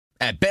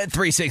At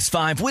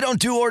Bet365, we don't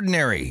do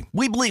ordinary.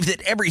 We believe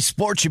that every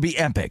sport should be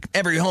epic.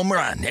 Every home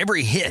run,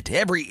 every hit,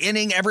 every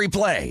inning, every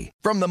play.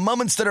 From the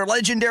moments that are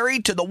legendary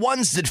to the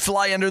ones that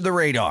fly under the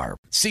radar.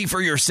 See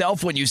for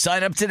yourself when you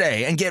sign up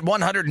today and get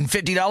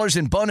 $150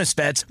 in bonus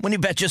bets when you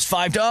bet just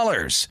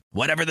 $5.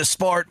 Whatever the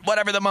sport,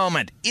 whatever the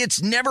moment,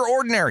 it's never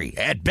ordinary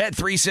at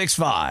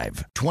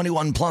Bet365.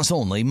 21 plus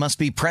only. Must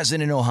be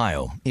present in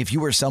Ohio. If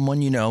you or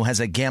someone you know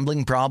has a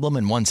gambling problem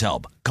and wants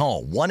help,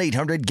 call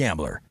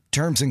 1-800-GAMBLER.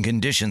 Terms and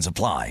conditions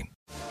apply.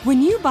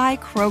 When you buy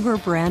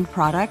Kroger brand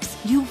products,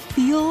 you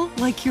feel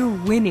like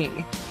you're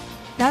winning.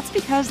 That's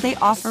because they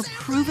offer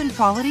proven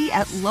quality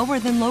at lower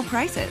than low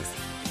prices.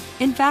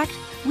 In fact,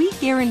 we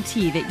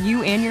guarantee that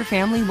you and your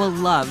family will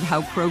love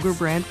how Kroger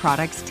brand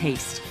products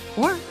taste,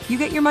 or you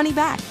get your money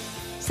back.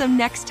 So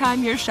next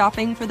time you're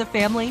shopping for the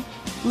family,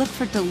 look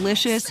for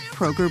delicious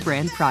Kroger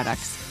brand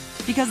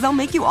products, because they'll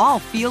make you all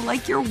feel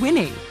like you're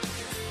winning.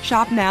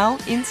 Shop now,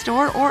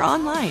 in-store, or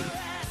online.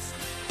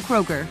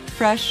 Kroger,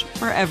 fresh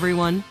for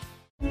everyone.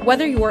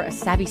 Whether you're a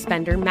savvy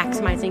spender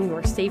maximizing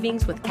your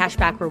savings with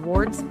cashback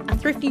rewards, a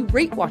thrifty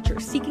rate watcher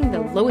seeking the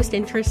lowest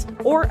interest,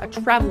 or a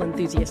travel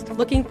enthusiast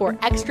looking for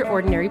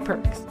extraordinary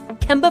perks,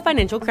 Kemba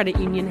Financial Credit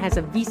Union has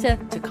a visa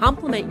to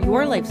complement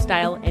your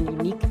lifestyle and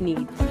unique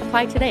needs.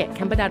 Apply today at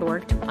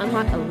Kemba.org to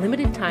unlock a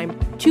limited time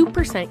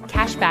 2%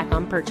 cash back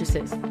on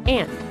purchases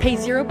and pay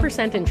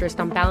 0% interest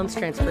on balance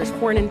transfers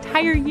for an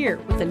entire year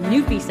with a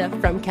new visa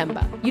from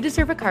Kemba. You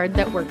deserve a card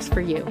that works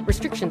for you.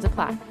 Restrictions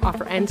apply.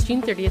 Offer ends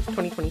June 30th,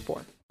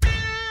 2024.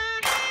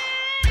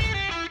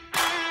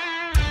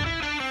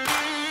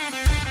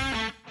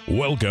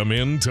 Welcome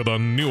into the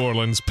New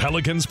Orleans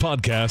Pelicans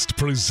podcast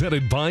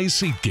presented by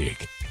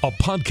SeatGeek, a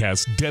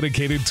podcast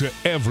dedicated to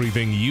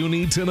everything you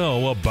need to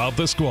know about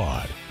the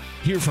squad.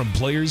 Hear from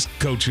players,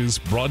 coaches,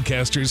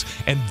 broadcasters,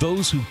 and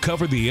those who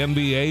cover the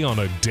NBA on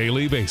a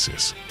daily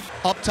basis.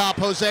 Up top,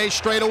 Jose,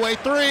 straightaway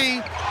three.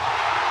 Number 8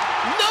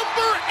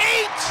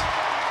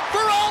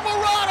 for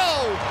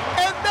Alvarado,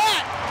 and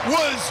that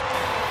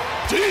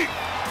was deep.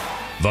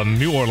 The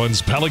New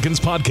Orleans Pelicans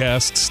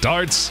podcast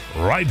starts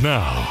right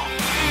now.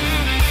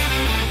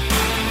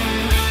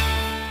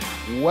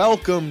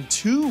 Welcome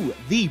to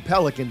the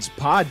Pelicans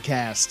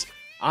podcast.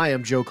 I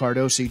am Joe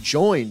Cardosi,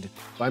 joined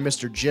by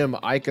Mr. Jim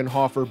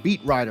Eichenhofer, beat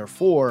writer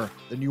for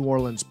the New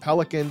Orleans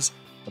Pelicans.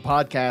 The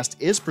podcast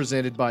is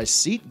presented by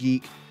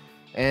SeatGeek.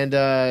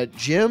 And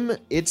Jim,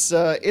 it's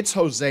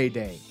Jose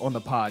Day on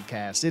the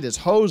podcast. It is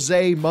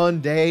Jose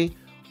Monday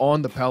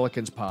on the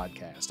Pelicans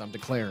podcast. I'm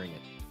declaring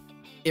it.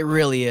 It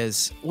really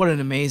is. What an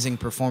amazing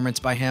performance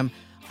by him.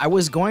 I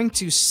was going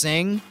to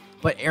sing,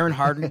 but Aaron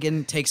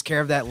Hardigan takes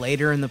care of that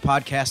later in the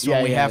podcast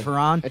when we have her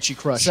on. And she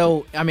crushed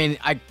So, I mean,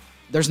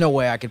 there's no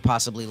way I could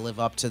possibly live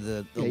up to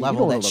the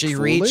level that she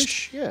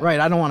reached. Yeah. Right,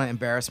 I don't want to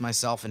embarrass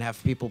myself and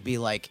have people be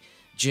like,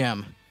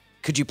 Jim,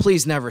 could you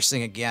please never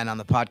sing again on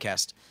the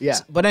podcast? Yeah.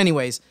 But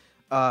anyways,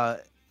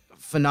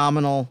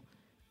 phenomenal,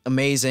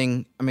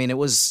 amazing. I mean, it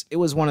was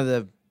one of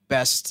the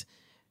best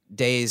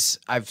days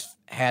I've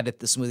had at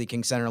the Smoothie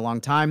King Center in a long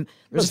time.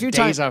 There's a few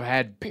times I've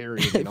had,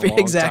 period, in a long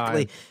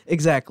exactly, time.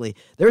 Exactly.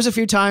 There's a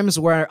few times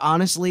where,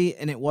 honestly,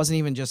 and it wasn't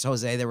even just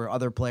Jose, there were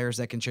other players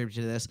that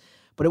contributed to this,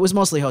 but it was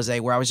mostly Jose,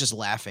 where I was just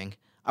laughing.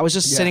 I was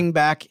just sitting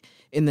back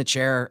in the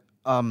chair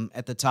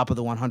at the top of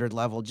the 100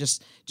 level,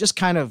 just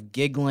kind of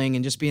giggling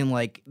and just being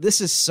like, this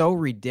is so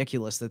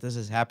ridiculous that this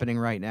is happening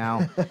right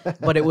now.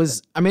 But it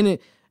was, I mean,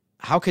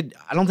 I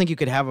don't think you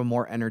could have a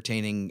more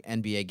entertaining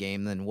NBA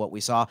game than what we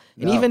saw.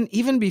 And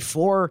even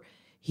before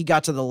he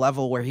got to the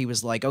level where he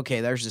was like, okay,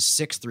 there's his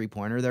 6th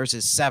three-pointer, there's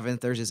his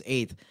 7th, there's his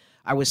 8th.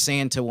 I was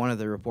saying to one of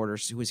the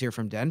reporters who was here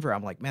from Denver,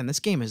 I'm like, man, this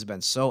game has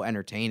been so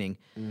entertaining.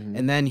 Mm-hmm.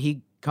 And then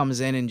he comes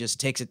in and just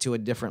takes it to a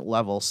different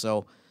level.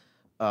 So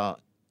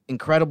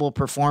incredible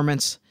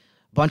performance,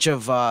 bunch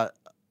of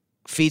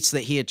feats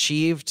that he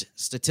achieved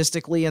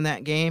statistically in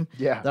that game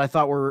that I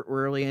thought were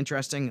really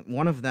interesting.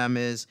 One of them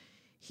is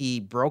he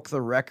broke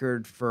the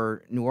record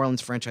for New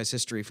Orleans franchise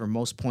history for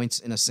most points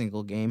in a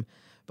single game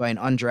by an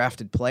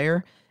undrafted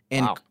player.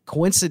 And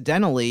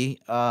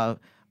coincidentally,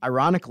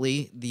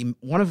 ironically,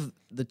 one of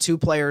the two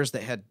players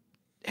that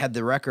had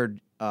the record,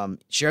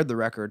 shared the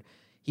record,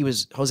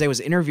 Jose was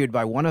interviewed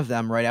by one of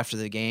them right after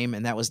the game,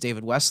 and that was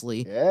David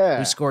Wesley,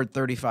 who scored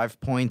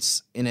 35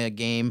 points in a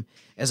game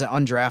as an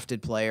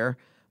undrafted player.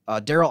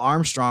 Daryl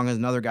Armstrong is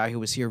another guy who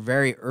was here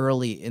very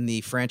early in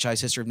the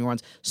franchise history of New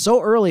Orleans. So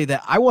early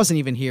that I wasn't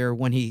even here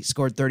when he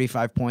scored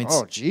 35 points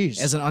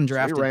as an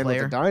undrafted so he ran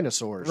player. With the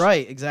dinosaurs.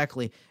 Right,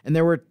 exactly. And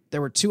there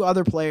were two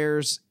other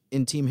players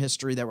in team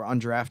history that were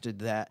undrafted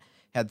that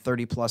had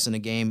 30-plus in a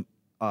game.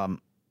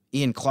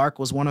 Ian Clark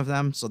was one of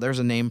them, so there's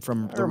a name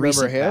from the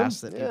recent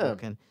past that people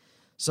can.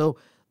 So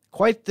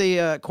quite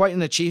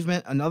an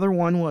achievement. Another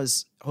one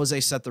was Jose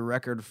set the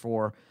record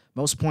for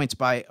most points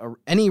by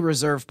any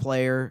reserve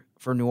player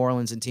for New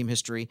Orleans in team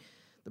history.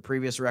 The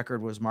previous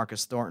record was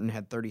Marcus Thornton,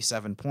 had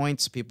 37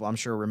 points. People, I'm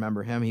sure,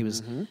 remember him. He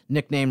was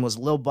nicknamed was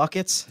Lil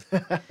Buckets.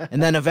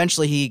 And then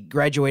eventually he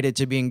graduated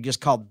to being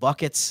just called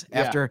Buckets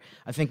after,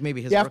 I think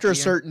maybe his after a rookie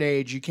year. certain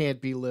age, you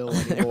can't be Lil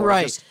anymore.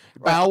 Right. Just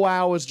Bow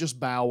Wow is just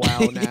Bow Wow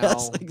now.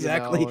 Yes,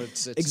 exactly. You know,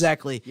 it's,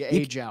 exactly. You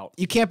age out.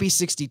 You can't be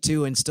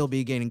 62 and still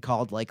be getting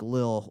called like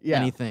Lil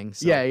anything.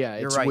 So yeah,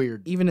 you're it's right.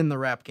 weird. Even in the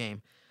rap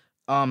game.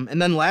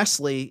 And then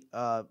lastly,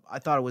 I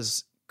thought it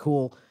was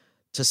cool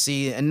to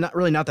see, and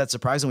not that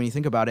surprising when you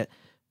think about it,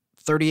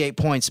 38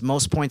 points,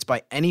 most points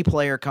by any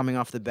player coming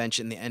off the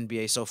bench in the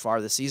NBA so far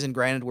this season.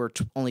 Granted, we're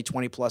only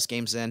 20-plus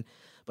games in,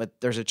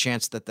 but there's a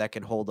chance that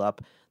could hold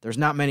up. There's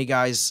not many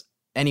guys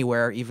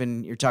anywhere,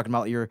 even you're talking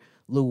about your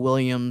Lou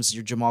Williams,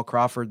 your Jamal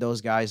Crawford, those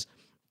guys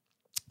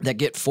that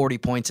get 40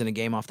 points in a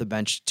game off the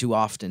bench too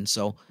often.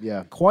 So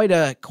quite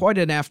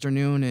an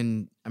afternoon,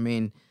 and I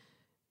mean,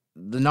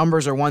 the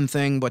numbers are one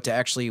thing, but to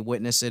actually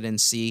witness it and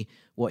see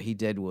what he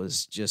did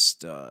was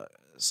just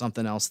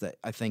something else that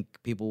I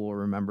think people will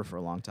remember for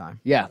a long time.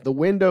 Yeah, the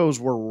windows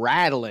were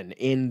rattling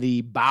in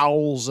the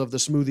bowels of the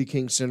Smoothie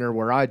King Center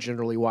where I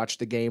generally watch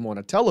the game on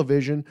a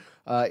television.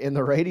 In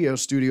the radio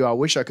studio, I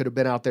wish I could have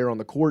been out there on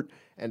the court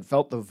and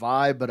felt the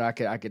vibe, but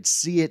I could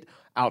see it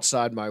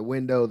outside my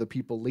window, the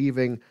people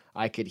leaving.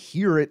 I could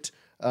hear it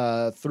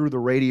through the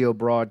radio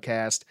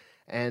broadcast.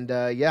 And,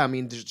 I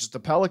mean, just the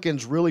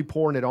Pelicans really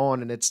pouring it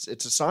on, and it's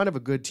a sign of a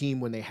good team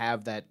when they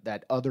have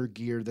that other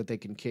gear that they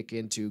can kick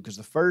into, because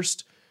the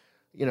first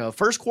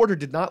quarter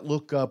did not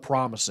look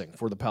promising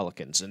for the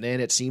Pelicans, and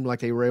then it seemed like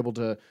they were able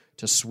to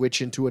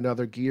switch into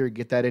another gear,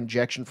 get that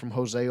injection from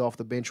Jose off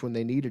the bench when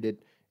they needed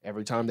it,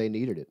 every time they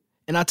needed it.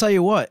 And I'll tell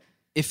you what,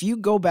 if you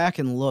go back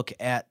and look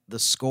at the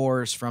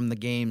scores from the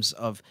games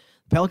of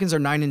Pelicans are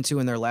 9-2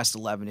 in their last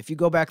 11. If you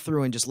go back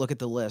through and just look at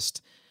the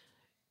list,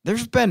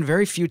 there's been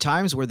very few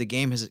times where the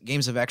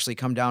games have actually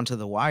come down to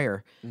the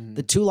wire. Mm-hmm.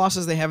 The two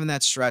losses they have in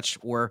that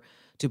stretch were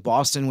to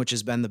Boston, which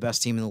has been the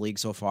best team in the league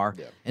so far,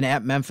 and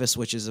at Memphis,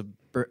 which is a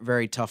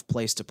very tough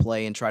place to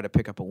play and try to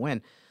pick up a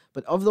win.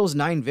 But of those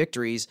 9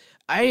 victories,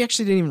 I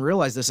actually didn't even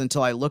realize this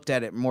until I looked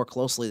at it more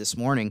closely this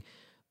morning.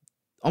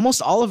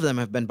 Almost all of them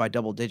have been by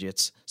double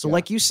digits. So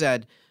like you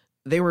said,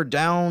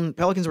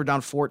 Pelicans were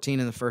down 14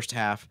 in the first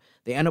half.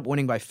 They end up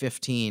winning by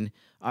 15.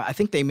 I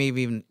think they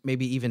maybe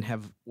even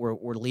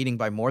were leading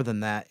by more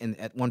than that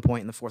at one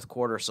point in the fourth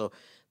quarter. So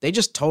they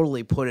just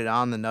totally put it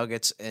on the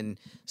Nuggets and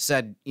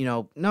said,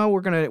 no,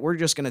 we're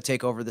just gonna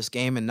take over this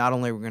game, and not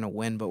only are we gonna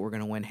win, but we're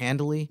gonna win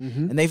handily.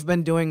 Mm-hmm. And they've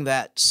been doing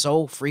that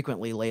so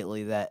frequently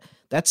lately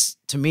that's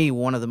to me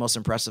one of the most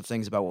impressive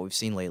things about what we've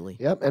seen lately.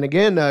 Yep. And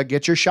again,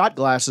 get your shot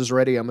glasses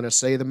ready. I'm gonna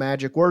say the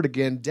magic word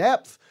again: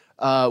 depth.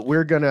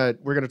 We're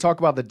gonna talk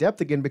about the depth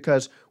again,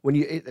 because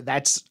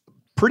that's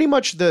pretty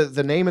much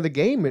the name of the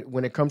game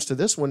when it comes to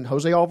this one.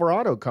 Jose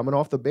Alvarado coming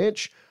off the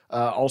bench.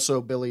 Also,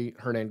 Billy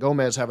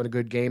Hernangomez having a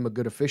good game, a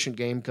good efficient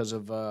game because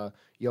of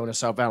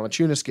Jonas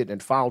Valanciunas getting in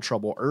foul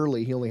trouble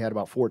early. He only had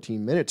about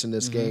 14 minutes in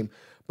this game.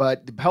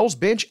 But the Pels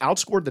bench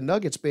outscored the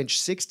Nuggets bench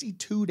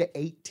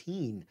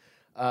 62-18.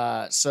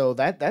 So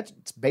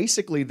that's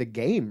basically the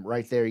game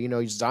right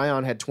there.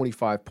 Zion had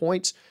 25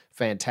 points.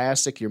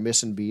 Fantastic. You're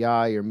missing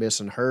B.I., you're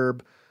missing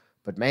Herb.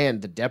 But, man,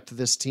 the depth of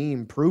this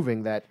team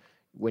proving that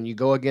when you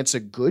go against a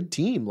good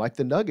team like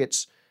the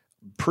Nuggets,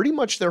 pretty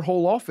much their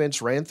whole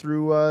offense ran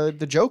through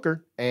the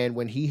Joker. And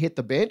when he hit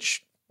the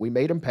bench, we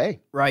made him pay.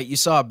 Right. You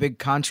saw a big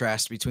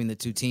contrast between the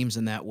two teams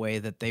in that way,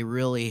 that they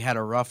really had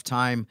a rough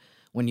time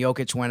when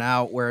Jokic went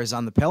out, whereas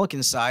on the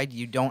Pelicans side,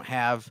 you don't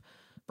have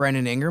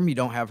Brandon Ingram, you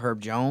don't have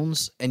Herb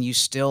Jones, and you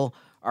still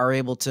are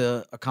able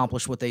to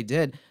accomplish what they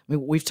did. I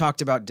mean, we've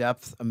talked about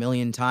depth a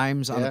million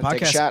times on the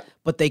podcast,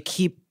 but they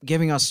keep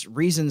giving us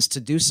reasons to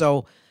do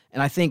so.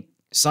 And I think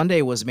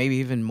Sunday was maybe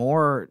even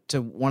more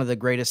to one of the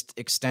greatest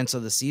extents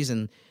of the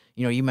season.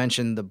 You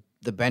mentioned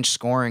the bench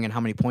scoring and how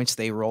many points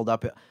they rolled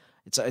up.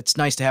 It's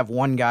nice to have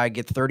one guy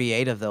get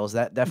 38 of those.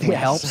 That definitely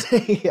helps.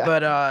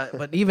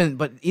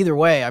 But either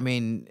way, I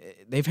mean,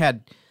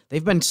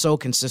 they've been so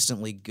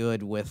consistently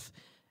good with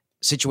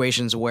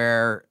situations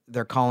where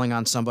they're calling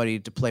on somebody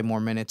to play more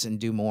minutes and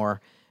do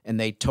more, and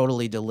they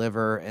totally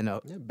deliver.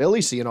 And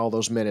Billy's seeing all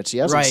those minutes. He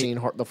hasn't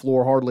seen the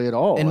floor hardly at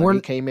all. And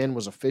he came in,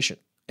 was efficient.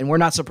 And we're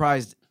not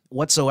surprised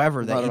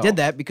whatsoever that he did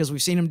that, because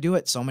we've seen him do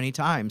it so many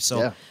times.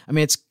 So, I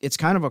mean, it's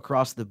kind of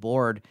across the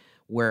board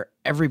where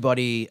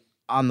everybody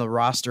on the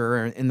roster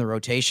or in the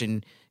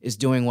rotation is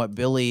doing what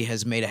Billy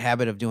has made a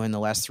habit of doing the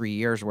last 3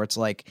 years, where it's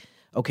like,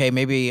 okay,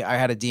 maybe I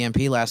had a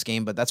DMP last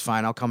game, but that's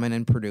fine. I'll come in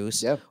and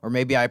produce. Yep. Or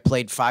maybe I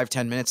played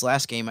 5-10 minutes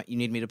last game. You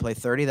need me to play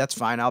 30. That's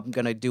fine. I'm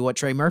going to do what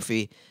Trey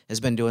Murphy has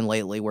been doing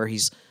lately, where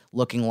he's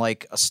looking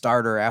like a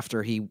starter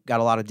after he got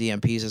a lot of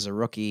DMPs as a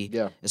rookie,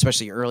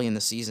 especially early in the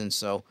season.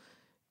 So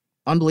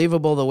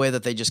unbelievable the way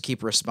that they just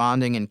keep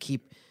responding and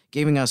keep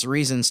giving us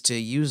reasons to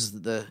use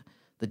the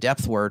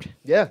depth word.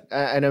 Yeah,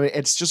 and I mean,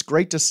 it's just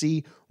great to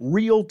see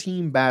real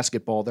team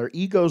basketball. Their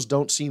egos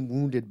don't seem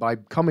wounded by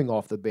coming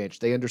off the bench.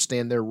 They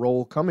understand their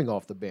role coming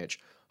off the bench.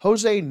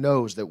 Jose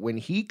knows that when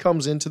he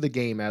comes into the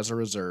game as a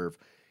reserve,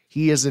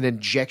 He is an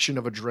injection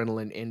of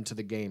adrenaline into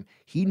the game.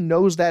 He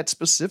knows that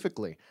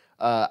specifically.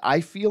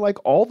 I feel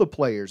like all the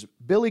players,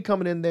 Billy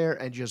coming in there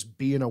and just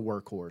being a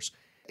workhorse.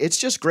 It's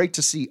just great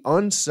to see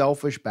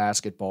unselfish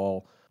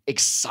basketball,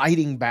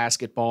 exciting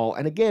basketball.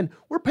 And again,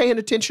 we're paying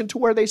attention to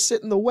where they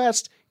sit in the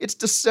West. It's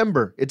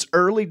December. It's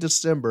early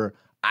December.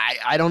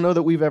 I don't know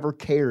that we've ever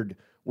cared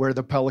where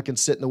the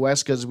Pelicans sit in the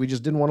West because we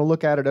just didn't want to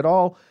look at it at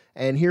all.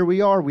 And here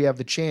we are. We have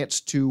the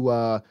chance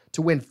to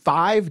win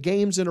 5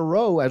 games in a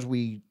row as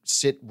we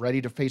sit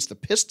ready to face the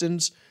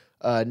Pistons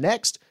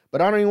next. But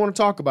I don't even want to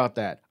talk about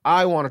that.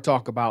 I want to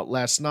talk about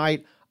last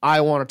night.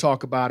 I want to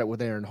talk about it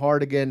with Aaron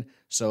Hardigan.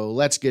 So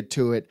let's get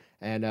to it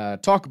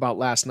and talk about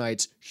last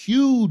night's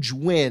huge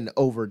win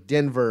over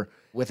Denver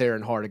with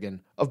Aaron Hardigan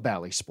of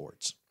Bally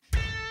Sports.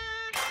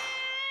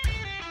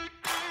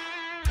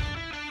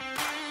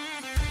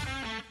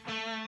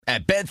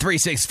 At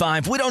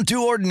Bet365, we don't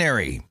do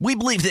ordinary. We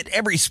believe that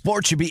every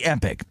sport should be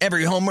epic.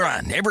 Every home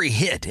run, every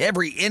hit,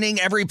 every inning,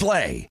 every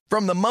play.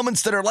 From the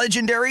moments that are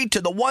legendary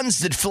to the ones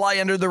that fly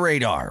under the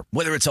radar.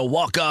 Whether it's a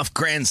walk-off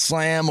grand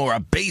slam or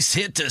a base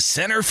hit to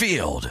center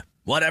field.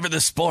 Whatever the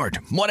sport,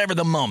 whatever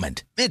the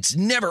moment. It's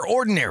never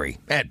ordinary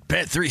at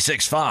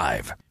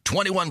Bet365.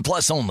 21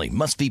 plus only.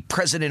 Must be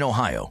present in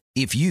Ohio.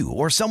 If you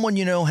or someone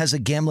you know has a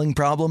gambling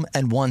problem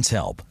and wants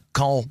help,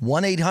 call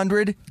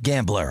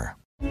 1-800-GAMBLER.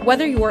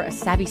 Whether you're a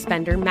savvy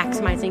spender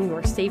maximizing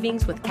your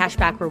savings with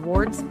cashback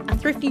rewards, a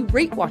thrifty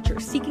rate watcher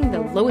seeking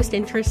the lowest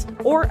interest,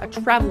 or a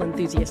travel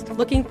enthusiast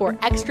looking for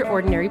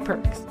extraordinary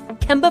perks,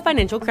 Kemba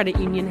Financial Credit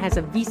Union has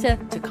a visa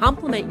to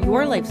complement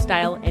your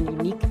lifestyle and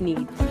unique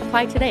needs.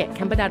 Apply today at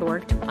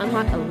Kemba.org to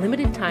unlock a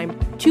limited time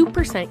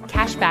 2%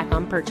 cash back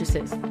on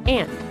purchases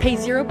and pay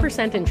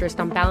 0% interest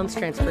on balance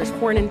transfers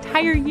for an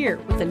entire year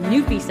with a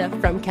new visa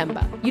from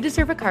Kemba. You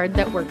deserve a card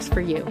that works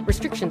for you.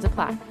 Restrictions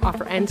apply.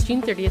 Offer ends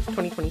June 30th,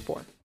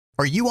 2024.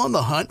 Are you on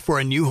the hunt for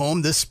a new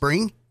home this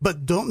spring,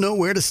 but don't know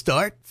where to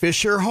start?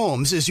 Fisher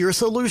Homes is your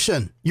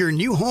solution. Your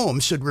new home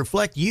should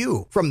reflect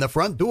you, from the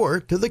front door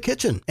to the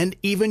kitchen, and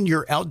even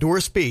your outdoor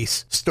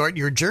space. Start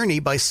your journey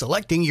by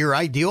selecting your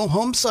ideal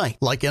home site,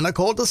 like in a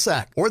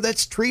cul-de-sac or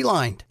that's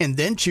tree-lined, and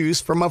then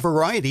choose from a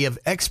variety of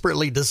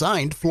expertly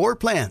designed floor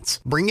plans.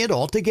 Bring it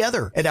all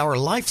together at our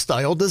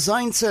Lifestyle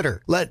Design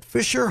Center. Let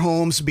Fisher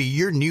Homes be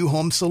your new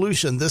home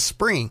solution this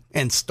spring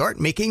and start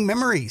making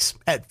memories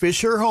at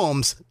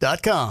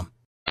FisherHomes.com.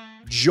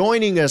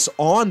 Joining us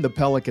on the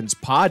Pelicans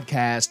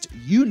podcast,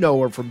 you know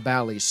her from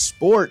Bally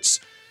Sports,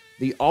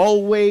 the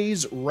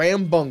always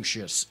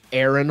rambunctious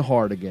Aaron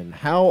Hardigan.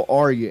 How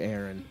are you,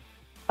 Aaron?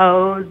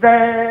 Jose.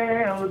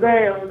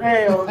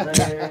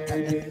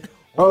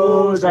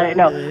 Jose.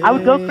 No, I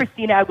would go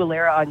Christina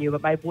Aguilera on you,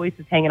 but my voice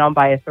is hanging on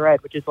by a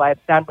thread, which is why I've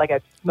sounded like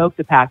I've smoked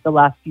a pack the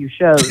last few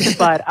shows.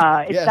 But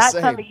it's that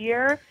time of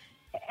year,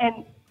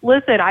 and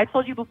listen, I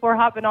told you before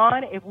hopping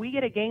on, if we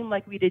get a game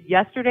like we did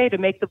yesterday to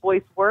make the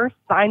voice worse,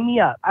 sign me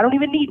up. I don't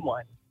even need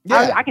one.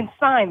 Yeah. I can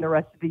sign the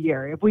rest of the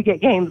year if we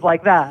get games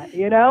like that,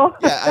 you know?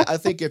 Yeah, I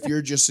think if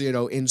you're just,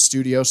 in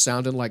studio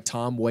sounding like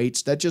Tom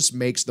Waits, that just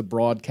makes the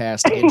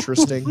broadcast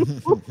interesting.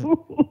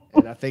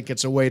 And I think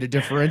it's a way to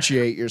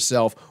differentiate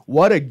yourself.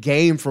 What a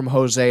game from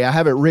Jose. I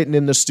have it written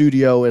in the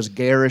studio as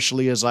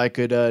garishly as I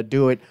could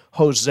do it.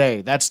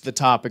 Jose, that's the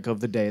topic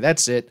of the day.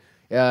 That's it.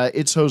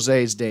 It's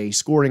Jose's day,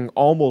 scoring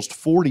almost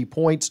 40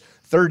 points,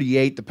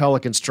 38. The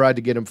Pelicans tried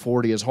to get him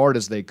 40 as hard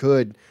as they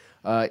could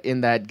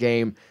in that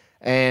game.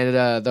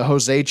 And the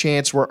Jose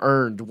chants were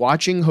earned.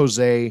 Watching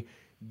Jose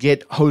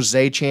get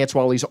Jose chants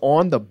while he's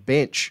on the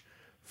bench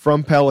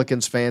from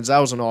Pelicans fans, that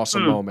was an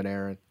awesome moment,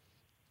 Aaron.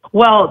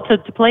 Well, to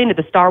play into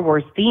the Star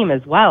Wars theme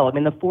as well, I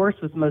mean, the Force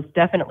was most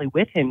definitely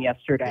with him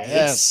yesterday.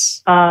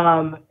 Yes.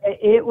 I was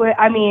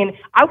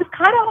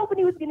kind of hoping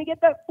he was going to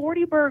get that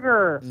 40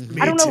 burger. Me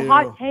I don't know, too.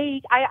 hot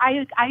take.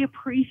 I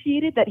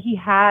appreciated that he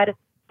had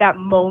that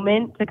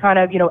moment to kind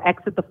of,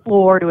 exit the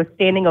floor to a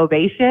standing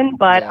ovation.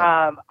 But,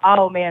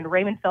 oh, man,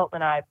 Raymond Felton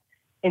and I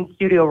in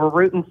studio were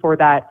rooting for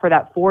that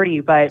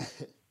 40. But,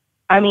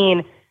 I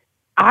mean,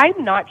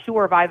 I'm not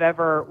sure if I've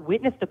ever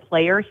witnessed a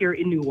player here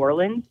in New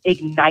Orleans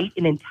ignite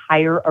an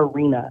entire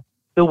arena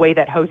the way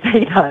that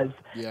Jose does.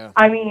 Yeah.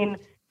 I mean,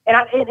 and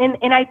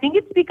I think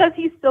it's because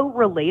he's so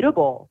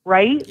relatable,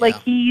 right? Yeah.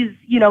 Like he's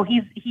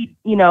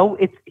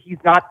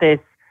not this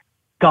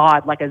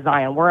god like a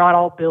Zion. We're not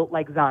all built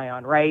like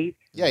Zion, right?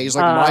 Yeah, he's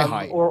like my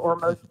height. Or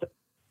most.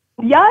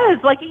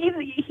 Yes, like he's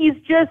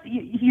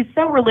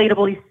so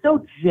relatable. He's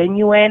so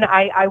genuine.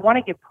 I want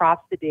to give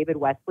props to David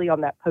Wesley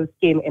on that post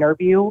game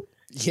interview.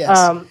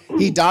 Yes,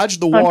 he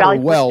dodged the water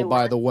well,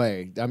 by the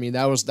way. I mean,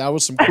 that was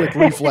some quick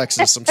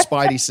reflexes, some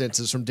spidey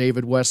senses from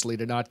David Wesley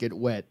to not get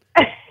wet.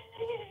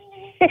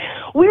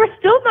 We're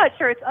still not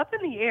sure. It's up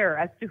in the air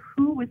as to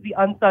who was the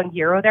unsung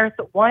hero there.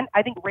 So one,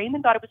 I think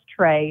Raymond thought it was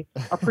Trey.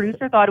 Our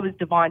producer thought it was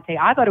Devontae.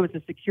 I thought it was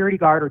a security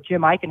guard or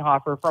Jim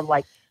Eichenhofer from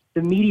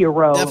the media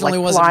row,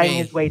 Definitely flying me.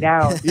 his way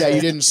down. Yeah,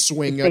 you didn't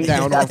swing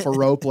down off a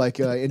rope like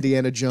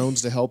Indiana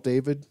Jones to help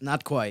David?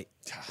 Not quite.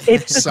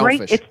 It's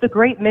the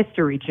great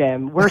mystery,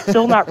 Jim. We're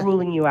still not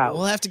ruling you out.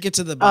 We'll have to get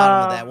to the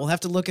bottom of that. We'll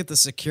have to look at the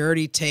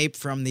security tape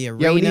from the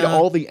arena. Yeah, we need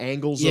all the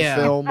angles of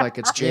film, like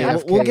it's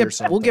JFK or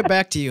something. We'll get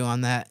back to you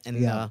on that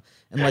and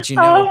let you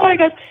know. Oh my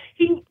gosh,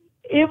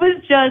 it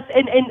was just,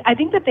 and I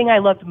think the thing I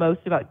loved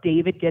most about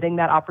David getting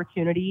that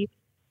opportunity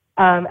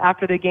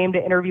after the game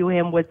to interview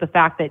him was the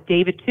fact that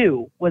David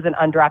too was an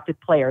undrafted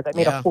player that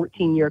made a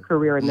 14-year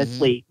career in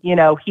this league. You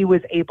know, he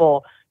was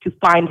able to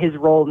find his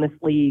role in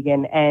this league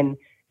and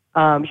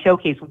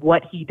showcase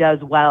what he does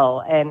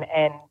well, and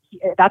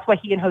that's why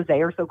he and Jose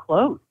are so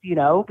close, you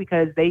know,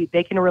 because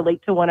they can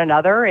relate to one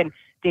another, and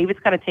David's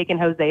kind of taken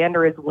Jose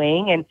under his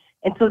wing, and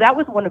so that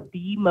was one of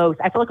the most,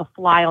 I feel like a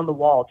fly on the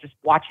wall just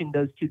watching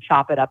those two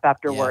chop it up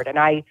afterward, and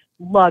I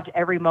loved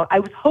every moment. I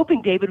was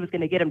hoping David was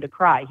going to get him to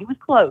cry. He was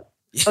close.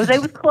 Jose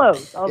was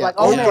close. I was like,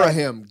 oh, Oprah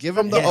him. Give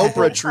him the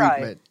Oprah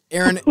treatment.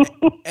 Aaron,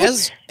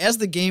 as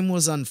the game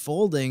was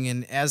unfolding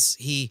and as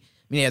he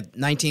had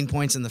 19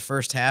 points in the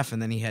first half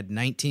and then he had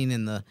 19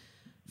 in the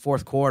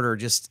fourth quarter,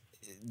 just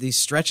these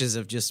stretches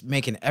of just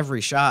making every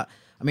shot.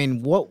 I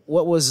mean, what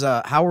was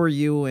how were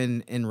you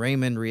and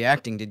Raymond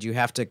reacting? Did you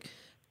have to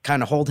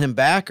kind of hold him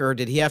back, or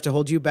did he have to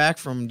hold you back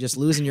from just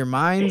losing your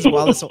minds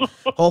while this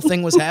whole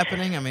thing was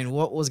happening? I mean,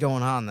 what was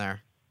going on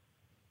there?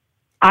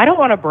 I don't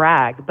want to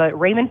brag, but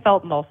Raymond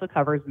Felton also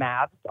covers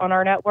Mavs on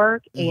our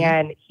network,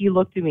 and he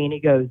looked at me and he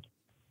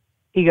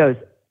goes,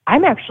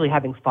 I'm actually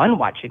having fun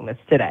watching this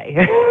today.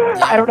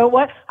 I don't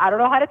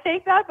know how to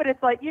take that, but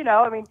it's like, you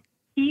know, I mean,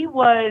 he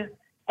was,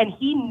 and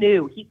he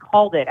knew, he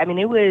called it. I mean,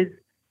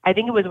 I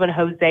think it was when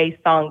Jose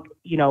sunk,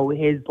 you know,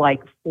 his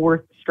like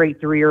fourth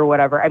straight three or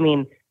whatever. I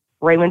mean,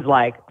 Raymond's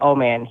like, oh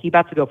man, he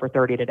about to go for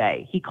 30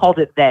 today. He called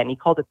it then. He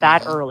called it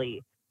that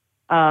early.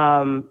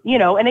 You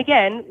know, and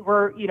again,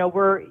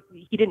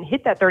 he didn't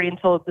hit that 30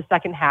 until the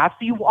second half.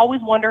 So you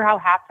always wonder how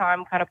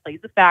halftime kind of plays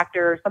a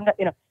factor. Sometimes,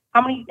 you know,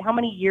 how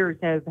many years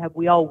have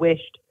we all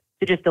wished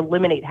to just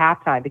eliminate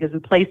halftime because we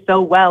play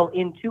so well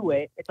into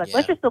it. It's like,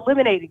 let's just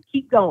eliminate and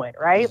keep going,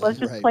 right? Let's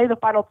just play the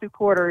final two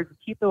quarters,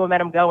 keep the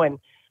momentum going.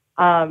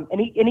 And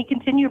he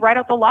continued right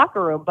out the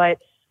locker room. But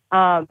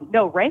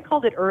no, Ray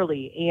called it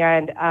early.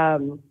 And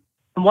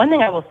one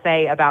thing I will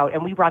say about,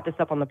 and we brought this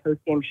up on the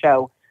post-game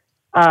show,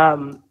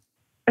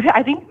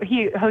 I think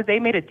Jose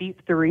made a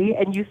deep three,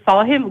 and you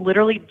saw him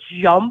literally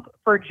jump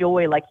for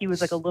joy like he was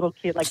like a little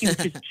kid, like he was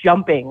just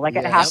jumping like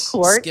at half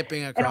court,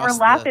 skipping across and we're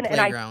laughing, the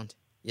playground.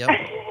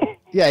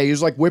 Yeah, he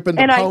was like whipping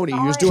the pony. He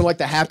was doing like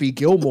the Happy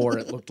Gilmore.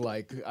 It looked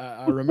like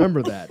I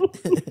remember that.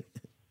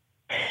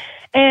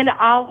 And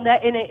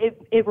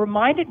it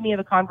reminded me of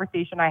a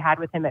conversation I had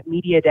with him at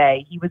Media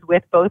Day. He was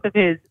with both of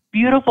his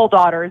beautiful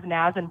daughters,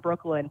 Naz and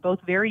Brooklyn, both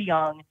very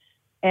young.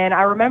 And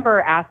I remember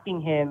asking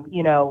him,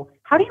 you know,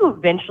 how do you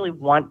eventually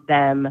want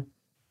them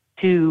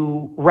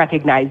to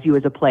recognize you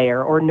as a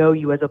player or know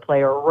you as a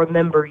player or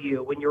remember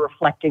you when you're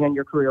reflecting on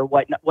your career,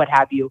 what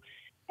have you?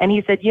 And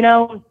he said, you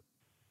know,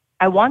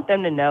 I want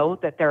them to know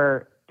that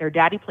their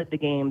daddy played the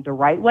game the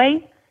right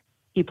way.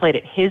 He played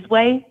it his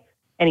way,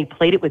 and he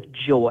played it with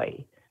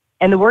joy.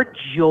 And the word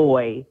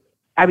joy,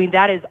 I mean,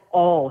 that is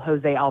all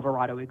Jose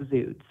Alvarado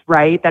exudes,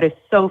 right? That is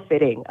so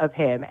fitting of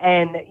him.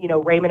 And, you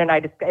know, Raymond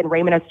and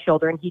Raymond has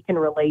children, he can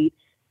relate.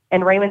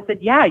 And Raymond said,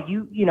 yeah,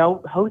 you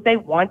know, Jose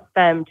wants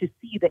them to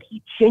see that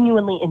he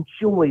genuinely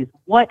enjoys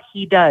what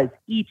he does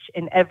each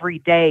and every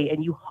day.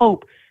 And you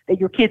hope that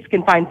your kids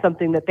can find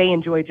something that they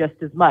enjoy just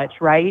as much,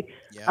 right?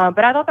 Yeah.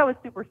 But I thought that was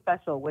super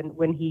special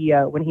when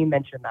he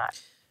mentioned that.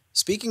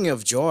 Speaking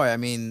of joy, I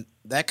mean,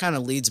 that kind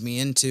of leads me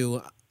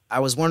into, I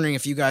was wondering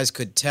if you guys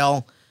could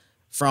tell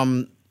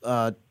from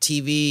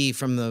TV,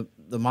 from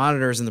the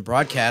monitors and the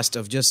broadcast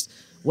of just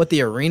what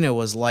the arena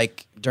was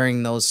like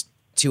during those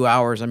 2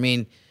 hours. I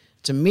mean,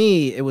 to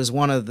me, it was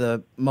one of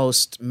the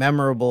most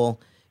memorable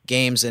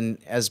games, and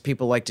as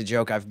people like to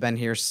joke, I've been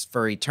here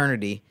for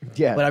eternity.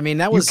 Yeah, but I mean,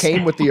 that was you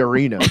came with the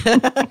arena.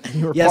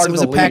 Yes, it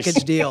was a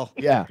package deal.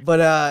 Yeah,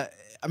 but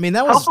I mean,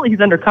 that was hopefully he's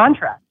under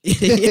contract.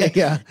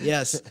 Yeah.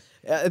 Yes,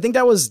 I think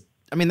that was.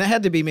 I mean, that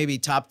had to be maybe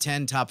top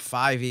 10, top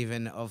 5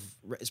 even of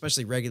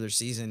especially regular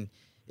season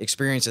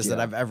experiences that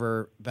I've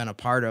ever been a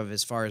part of,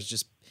 as far as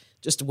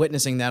just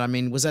witnessing that. I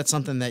mean, was that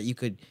something that you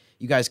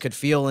guys could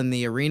feel in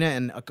the arena?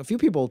 And a few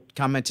people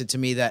commented to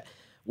me that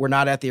were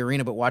not at the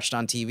arena but watched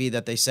on TV,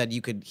 that they said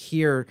you could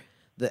hear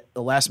the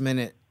last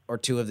minute or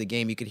two of the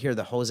game. You could hear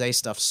the Jose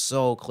stuff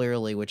so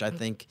clearly, which I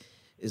think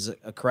is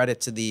a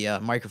credit to the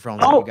microphone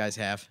that you guys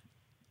have.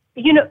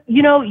 You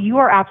know, you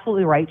are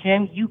absolutely right,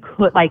 Jim. You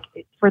could, like,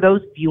 for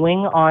those viewing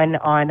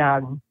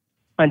on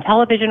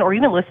television or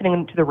even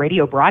listening to the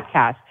radio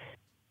broadcast,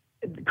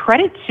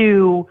 credit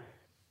to,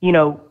 you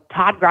know,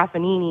 Todd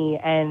Graffanini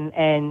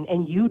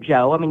and you,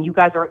 Joe. I mean, you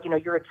guys are, you know,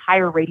 your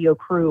entire radio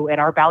crew and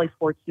our Bally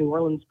Sports New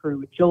Orleans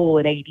crew, Joel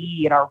and AD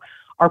and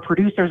our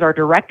producers, our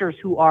directors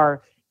who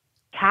are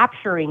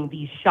capturing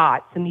these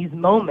shots and these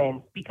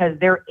moments because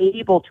they're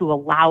able to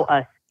allow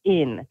us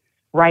in,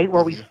 right,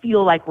 where we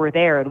feel like we're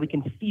there and we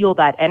can feel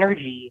that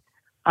energy.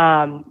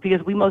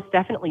 because we most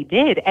definitely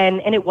did.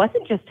 And it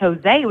wasn't just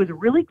Jose. It was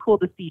really cool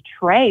to see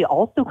Trey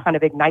also kind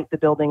of ignite the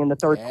building in the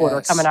third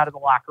quarter coming out of the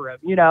locker room,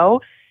 you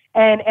know?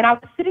 And I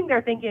was sitting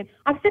there thinking,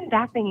 I'm sitting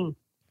back thinking,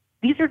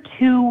 these are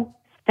two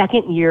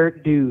second-year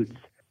dudes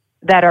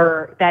that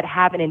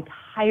have an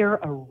entire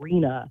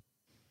arena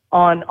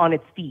on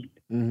its feet,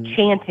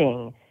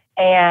 chanting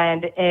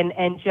and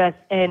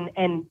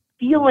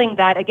feeling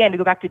that, again, to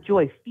go back to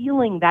joy,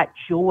 feeling that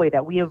joy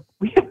that we have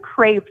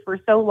craved for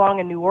so long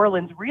in New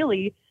Orleans,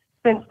 really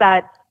since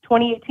that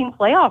 2018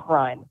 playoff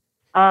run,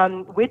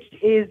 which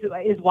is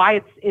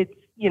why it's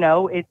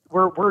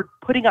we're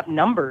putting up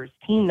numbers,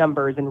 team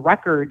numbers and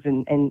records,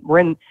 and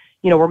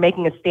we're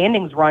making a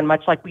standings run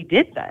much like we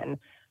did then.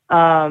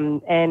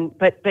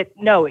 But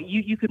no,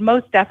 you could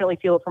most definitely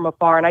feel it from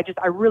afar. And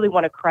I really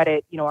want to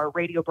credit, our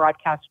radio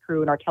broadcast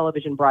crew and our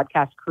television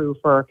broadcast crew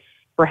for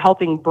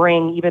helping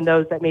bring even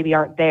those that maybe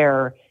aren't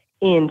there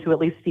in to at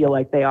least feel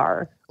like they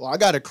are. Well, I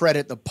got to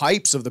credit the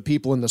pipes of the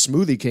people in the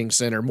Smoothie King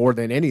Center more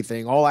than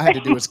anything. All I had to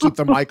do was keep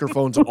the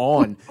microphones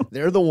on.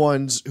 They're the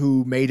ones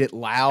who made it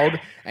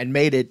loud and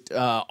made it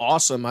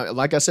awesome.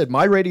 Like I said,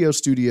 my radio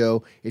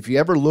studio, if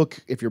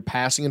you're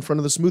passing in front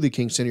of the Smoothie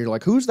King Center, you're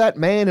like, who's that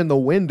man in the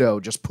window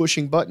just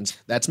pushing buttons?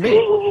 That's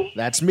me.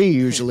 That's me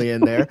usually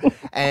in there.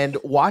 And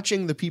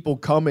watching the people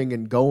coming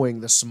and going,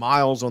 the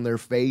smiles on their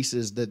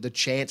faces, the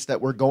chants that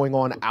were going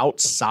on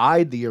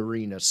outside the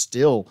arena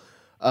still,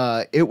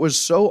 it was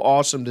so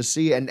awesome to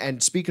see.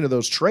 And speaking of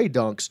those Trey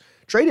dunks,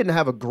 Trey didn't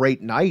have a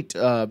great night,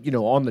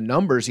 on the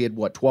numbers. He had,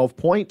 12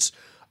 points?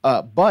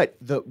 But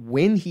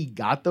when he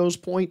got those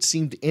points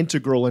seemed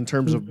integral in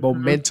terms of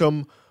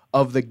momentum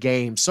of the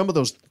game. Some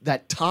of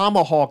that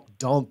tomahawk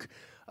dunk,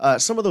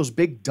 some of those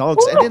big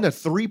dunks, and then a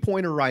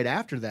three-pointer right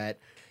after that.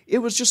 It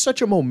was just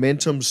such a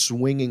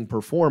momentum-swinging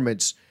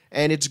performance,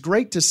 and it's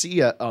great to see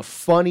a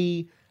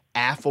funny,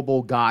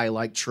 affable guy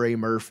like Trey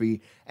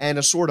Murphy and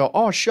a sort of,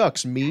 oh,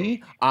 shucks,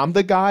 I'm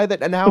the guy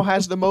that now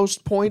has the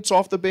most points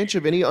off the bench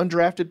of any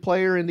undrafted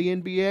player in the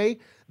NBA.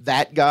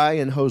 That guy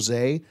and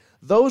Jose,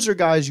 those are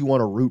guys you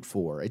want to root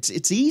for.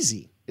 It's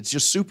easy. It's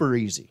just super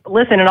easy.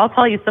 Listen, and I'll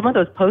tell you, some of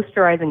those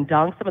posterizing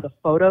dunks, some of the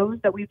photos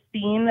that we've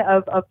seen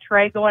of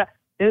Trey going,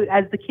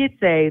 as the kids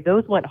say,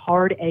 those went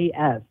hard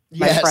AF,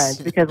 my friends,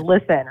 because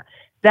listen,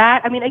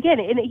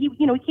 again, he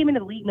came into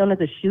the league known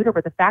as a shooter,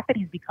 but the fact that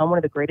he's become one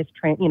of the greatest,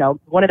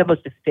 one of the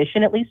most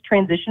efficient, at least,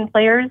 transition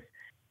players,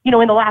 in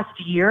the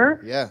last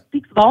year,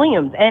 speaks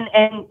volumes.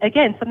 And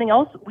again, something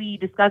else we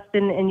discussed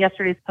in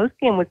yesterday's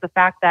postgame was the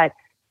fact that,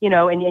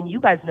 and you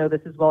guys know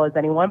this as well as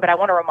anyone, but I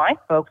want to remind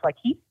folks, like,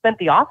 he spent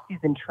the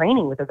offseason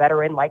training with a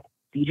veteran like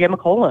CJ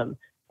McCollum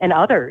and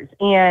others.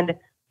 And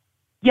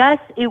yes,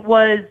 it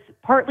was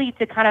partly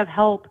to kind of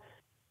help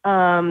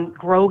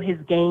grow his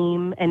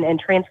game and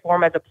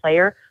transform as a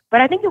player.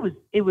 But I think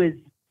it was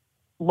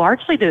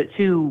largely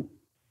to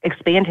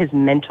expand his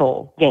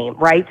mental game,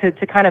 right?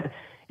 To kind of,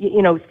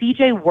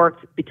 CJ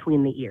worked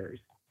between the ears.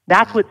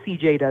 That's what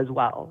CJ does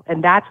well.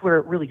 And that's where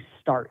it really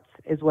starts,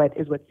 is what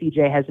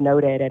CJ has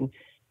noted.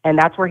 And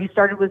that's where he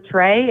started with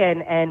Trey,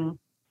 and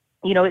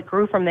it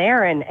grew from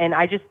there. And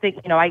I just think,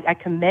 I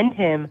commend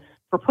him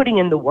for putting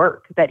in the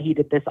work that he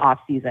did this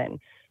offseason.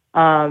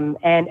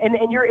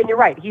 And you're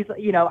right. He's,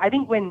 I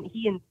think when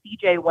he and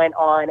CJ went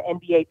on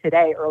NBA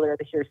Today earlier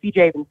this year,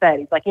 CJ even said,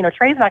 he's like,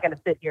 Trey's not going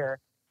to sit here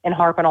and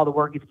harp on all the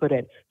work he's put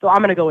in. So I'm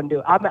going to go and do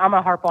it. I'm going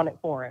to harp on it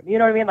for him. You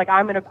know what I mean? Like,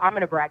 I'm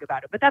going to brag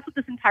about it. But that's what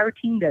this entire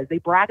team does. They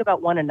brag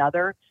about one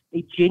another.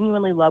 They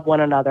genuinely love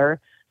one another.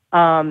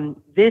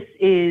 This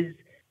is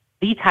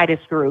the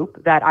tightest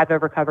group that I've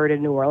ever covered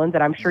in New Orleans,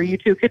 and I'm sure you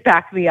two could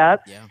back me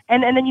up. Yeah.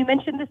 And then you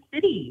mentioned the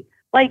city.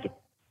 Like,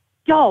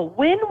 y'all,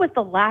 when was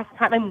the last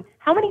time? I mean,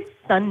 how many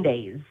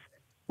Sundays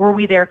were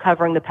we there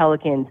covering the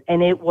Pelicans?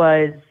 And it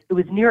was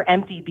near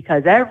empty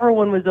because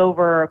everyone was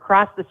over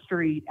across the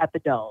street at the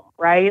Dome,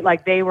 right?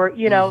 Like, they were,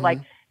 like,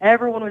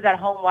 everyone was at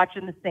home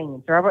watching the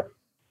Saints.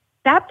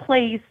 That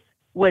place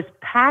was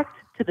packed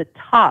to the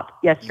top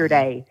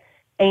yesterday,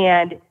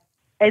 and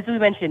as we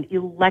mentioned,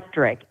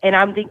 electric. And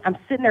I'm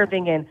sitting there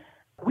thinking,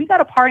 we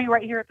got a party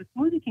right here at the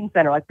Smoothie King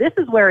Center. Like, this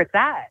is where it's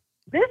at.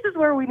 This is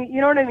where we need.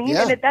 You know what I mean?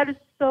 Yeah. And that is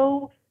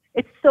so.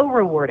 It's so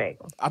rewarding.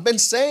 I've been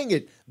saying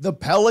it. The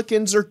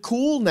Pelicans are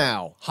cool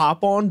now.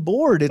 Hop on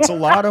board. It's a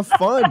lot of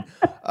fun.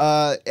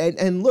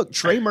 And look,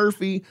 Trey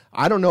Murphy,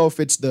 I don't know if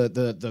it's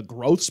the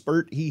growth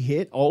spurt he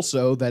hit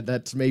also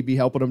that's maybe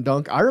helping him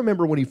dunk. I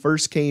remember when he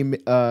first came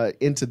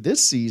into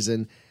this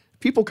season,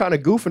 people kind of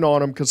goofing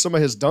on him because some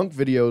of his dunk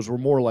videos were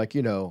more like,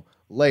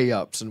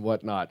 layups and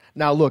whatnot.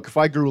 Now, look, if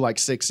I grew like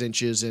 6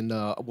 inches in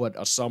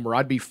a summer,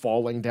 I'd be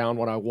falling down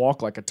when I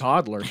walk like a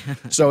toddler.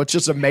 So it's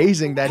just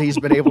amazing that he's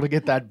been able to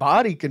get that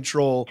body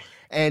control,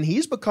 and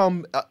he's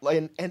become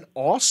an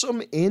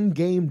awesome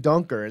in-game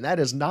dunker. And that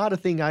is not a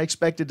thing I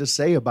expected to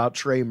say about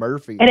Trey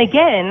Murphy. And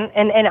again,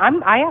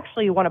 I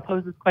actually want to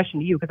pose this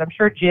question to you because I'm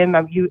sure, Jim,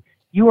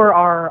 You are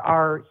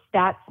our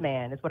stats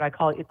man, is what I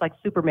call it. It's like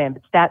Superman,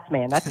 but stats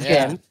man. That's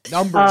Jim.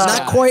 Numbers.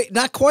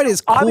 Not quite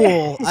as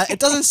cool. It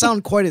doesn't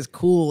sound quite as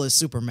cool as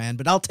Superman,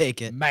 but I'll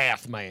take it.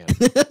 Math man.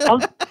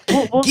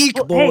 Geek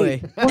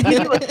boy.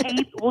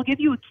 Hey, we'll give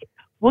you a cape.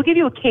 We'll give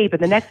you a cape,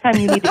 and the next time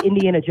you need the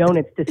Indiana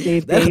Jones to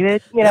save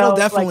David, that'll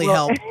definitely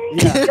help.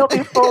 Yeah. You'll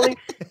be fully.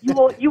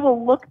 You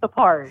will look the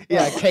part.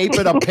 Yeah, a cape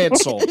and a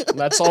pencil.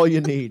 That's all you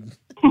need.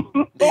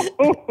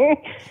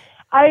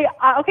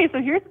 Okay,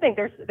 so here's the thing.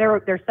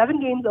 There's 7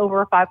 games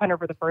over 500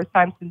 for the first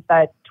time since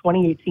that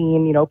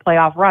 2018,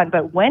 playoff run.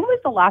 But when was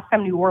the last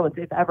time New Orleans,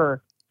 if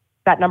ever,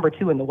 got number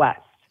 2 in the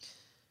West?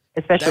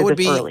 Especially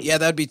this early. Yeah,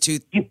 that'd be 2.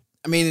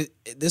 I mean,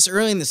 this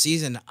early in the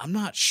season, I'm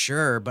not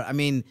sure, but I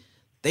mean,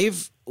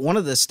 one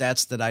of the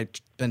stats that I've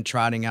been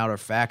trotting out or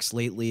facts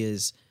lately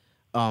is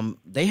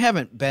they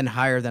haven't been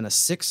higher than a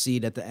 6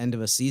 seed at the end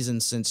of a season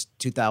since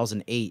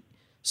 2008.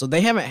 So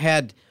they haven't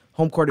had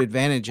home court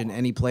advantage in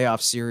any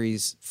playoff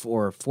series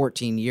for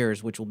 14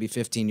 years, which will be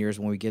 15 years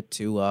when we get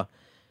to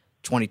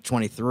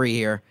 2023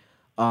 here.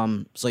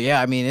 So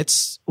yeah, I mean,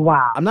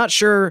 wow. I'm not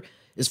sure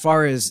as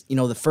far as,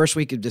 the first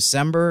week of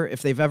December,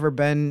 if they've ever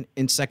been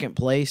in second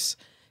place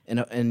and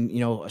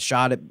a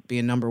shot at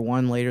being number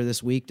 1 later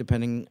this week,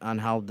 depending on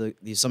how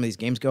some of these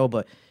games go.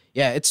 But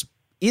yeah, it's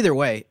either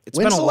way.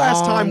 When's the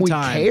last time we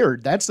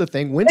cared? That's the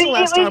thing. When's the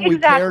last time we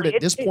cared at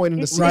this point in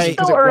the season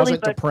because it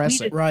wasn't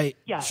depressing? Right.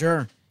 Yeah.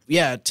 Sure.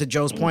 Yeah, to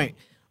Joe's point,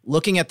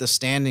 looking at the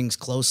standings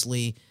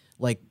closely,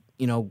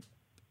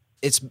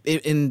 it's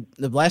in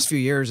the last few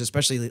years,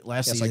 especially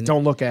last season. Like,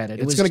 don't look at it.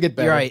 It's going to get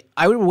better. You're right.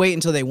 I would wait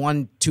until they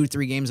won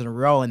 2-3 games in a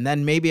row, and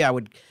then maybe I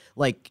would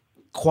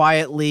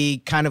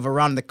quietly kind of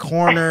around the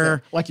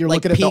corner. Like you're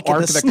looking at the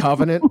Ark of the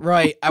Covenant.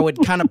 Right. I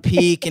would kind of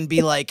peek and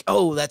be like,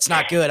 oh, that's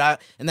not good.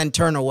 And then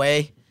turn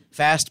away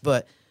fast,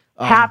 but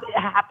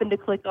happen to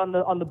click on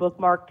the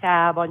bookmark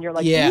tab on your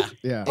yeah.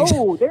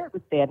 Oh, there it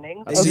was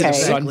standing. I see the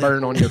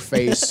sunburn on your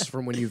face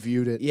from when you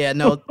viewed it. Yeah,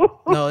 no,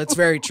 it's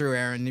very true,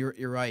 Aaron.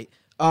 You're right.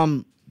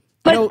 But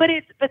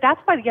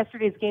that's why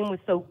yesterday's game was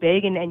so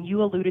big, and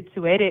you alluded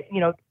to it.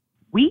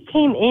 We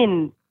came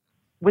in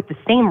with the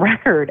same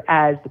record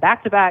as the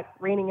back-to-back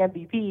reigning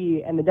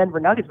MVP and the Denver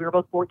Nuggets. We were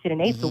both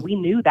 14-8, so we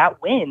knew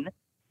that win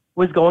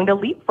was going to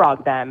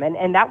leapfrog them,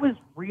 and that was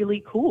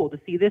really cool to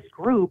see this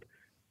group.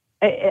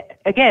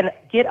 Again,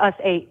 get us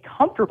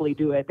comfortably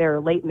do it there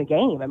late in the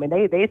game. I mean,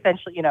 they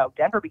essentially,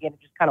 Denver began to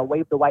just kind of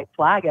wave the white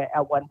flag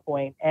at one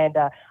point. And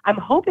I'm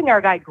hoping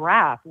our guy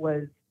Graf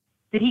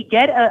did he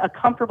get a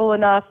comfortable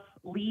enough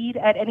lead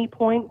at any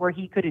point where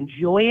he could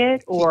enjoy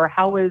it, or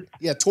how was?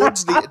 Yeah,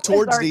 towards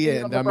the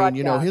end. I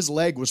mean, his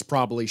leg was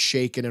probably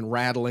shaking and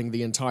rattling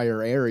the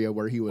entire area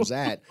where he was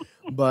at.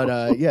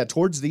 But yeah,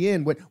 towards the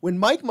end, when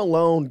Mike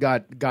Malone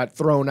got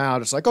thrown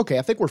out, it's like, okay,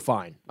 I think we're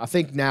fine. I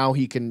think now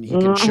he can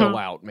chill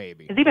out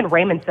maybe. Because even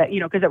Raymond said,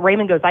 because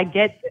Raymond goes, I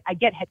get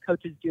head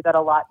coaches do that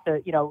a lot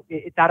to,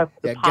 it's out of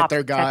the pop get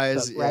their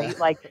guys, textbook, right?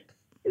 Like.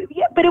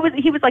 Yeah, but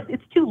he was like,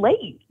 it's too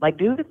late. Like,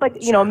 dude, it's like,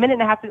 a minute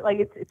and a half.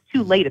 It's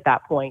too late at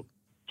that point.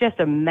 Just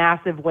a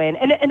massive win.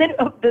 And then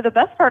the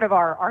best part of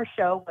our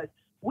show was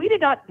we did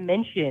not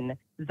mention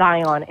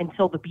Zion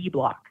until the B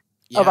block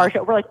of our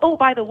show. We're like, oh,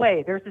 by the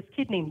way, there's this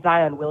kid named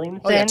Zion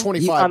Williamson. Oh, yeah,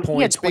 25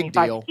 points, big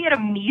deal. He had a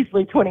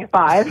measly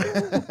 25.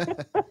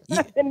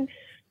 And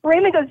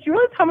Raymond goes, do you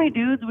realize how many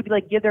dudes would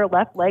give their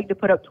left leg to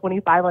put up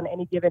 25 on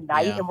any given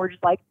night? Yeah. And we're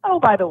just like, oh,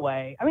 by the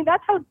way. I mean,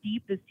 that's how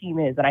deep this team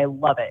is, and I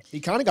love it. He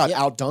kind of got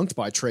out-dunked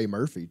by Trey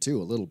Murphy, too,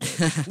 a little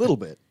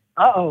bit.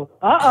 Uh-oh.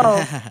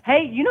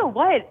 Hey, you know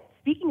what?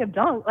 Speaking of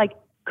dunk,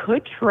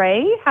 could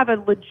Trey have a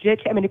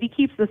legit – I mean, if he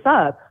keeps this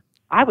up,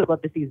 I would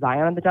love to see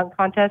Zion in the dunk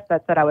contest.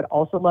 That said, I would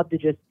also love to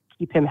just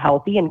keep him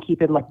healthy and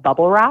keep him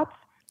bubble wrapped.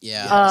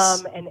 Yeah.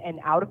 And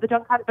out of the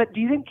dunk contest. But do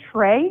you think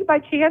Trey, by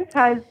chance,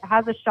 has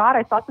a shot?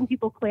 I saw some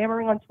people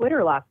clamoring on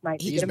Twitter last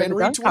night. He's been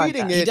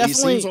retweeting it. He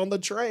seems on the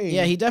train.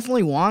 Yeah, he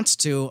definitely wants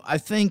to. I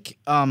think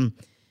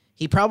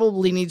he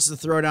probably needs to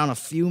throw down a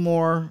few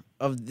more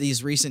of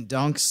these recent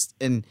dunks,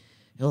 and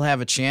he'll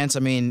have a chance. I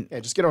mean,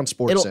 just get on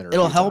SportsCenter.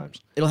 It'll help.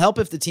 Times. It'll help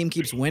if the team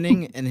keeps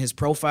winning and his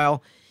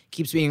profile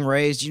keeps being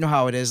raised. You know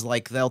how it is.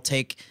 They'll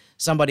take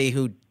somebody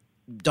who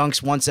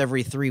dunks once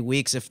every 3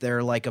 weeks if they're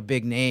a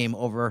big name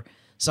over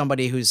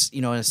somebody who's,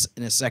 in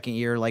his second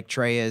year like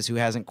Trey is, who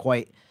hasn't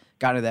quite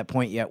gotten to that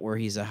point yet where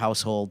he's a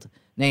household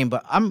name.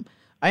 But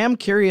I am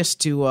curious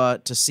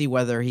to see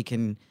whether he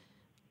can,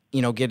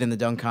 get in the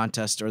dunk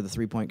contest or the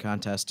 3-point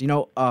contest.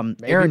 Maybe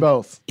Aaron,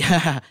 both.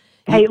 Yeah.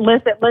 Hey,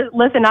 listen.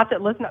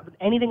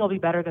 Anything will be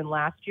better than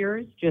last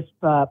year's. Just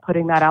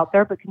putting that out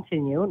there. But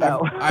continue.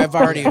 No, I've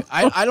already.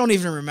 I don't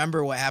even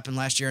remember what happened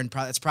last year, and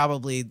there's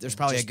probably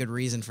a good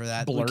reason for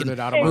that. Blurted it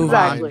out of my move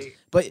mind. on.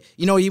 But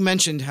you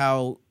mentioned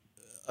how.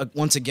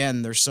 Once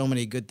again, there's so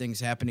many good things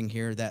happening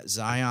here that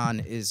Zion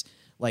is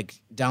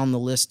down the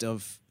list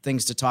of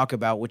things to talk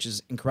about, which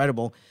is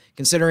incredible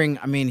considering,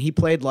 I mean, he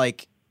played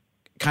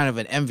kind of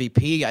an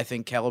MVP, I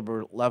think,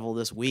 caliber level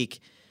this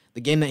week.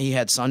 The game that he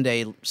had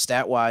Sunday,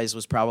 stat-wise,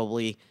 was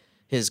probably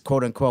his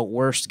quote-unquote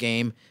worst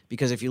game,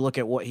 because if you look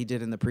at what he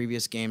did in the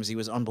previous games, he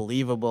was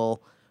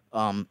unbelievable.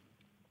 I'm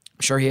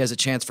sure he has a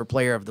chance for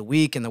Player of the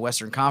Week in the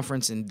Western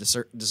Conference, and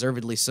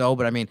deservedly so.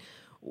 But, I mean,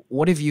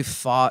 what have you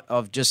thought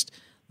of just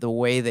the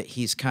way that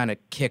he's kind of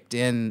kicked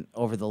in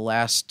over the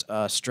last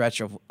stretch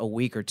of a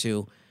week or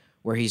two,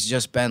 where he's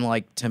just been,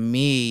 like, to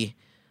me,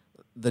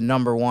 the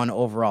number one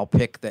overall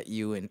pick that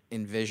you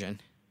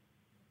envision?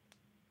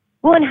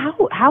 Well, and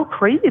how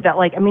crazy that,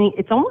 like, I mean,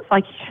 it's almost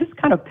like he just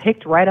kind of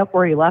picked right up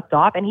where he left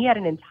off, and he had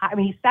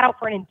he sat out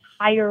for an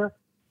entire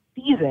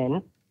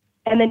season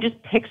and then just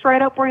picks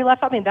right up where he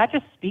left off. I mean, that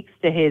just speaks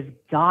to his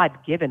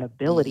God-given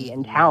ability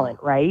and talent,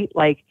 right?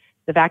 Like,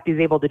 the fact he's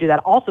able to do that.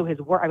 Also, his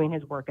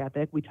work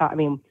ethic.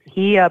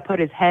 He put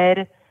his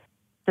head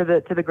to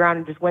the ground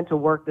and just went to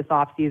work this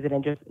off season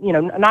and just,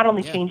 not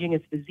only changing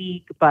his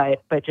physique, but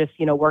just,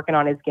 working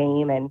on his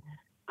game. And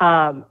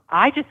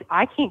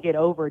I can't get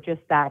over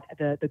just that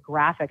the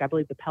graphic I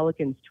believe the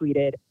Pelicans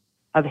tweeted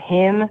of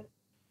him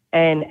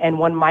and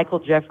one Michael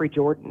Jeffrey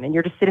Jordan, and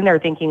you're just sitting there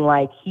thinking,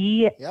 like,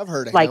 I've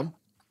heard of him.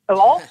 Of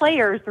all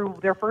players through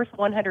their first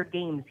 100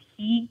 games,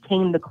 he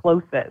came the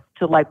closest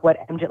to like what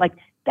MJ, like,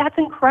 that's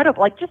incredible.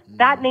 Like, just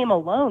that name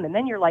alone, and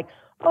then you're like,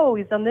 oh,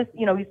 he's done this.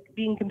 He's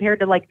being compared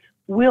to like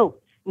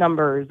Wilt's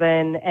numbers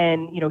and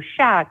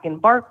Shaq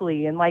and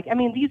Barkley, and like, I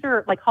mean, these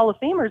are like Hall of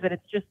Famers, and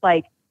it's just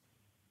like,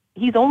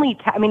 he's only,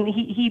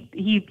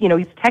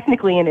 he's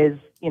technically in his,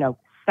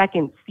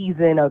 second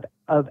season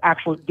of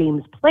actual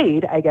games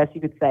played, I guess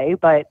you could say.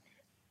 But,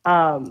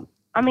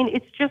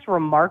 it's just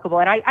remarkable.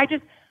 And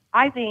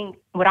I think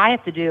what I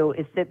have to do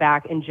is sit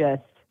back and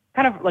just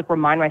kind of like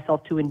remind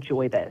myself to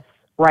enjoy this,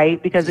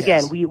 right? Because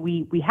again,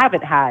 we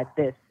haven't had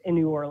this in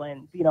New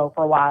Orleans,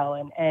 for a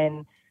while.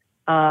 And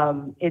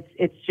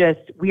it's just,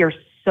 we are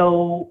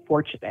so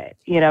fortunate,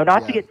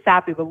 not to get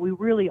sappy, but we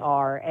really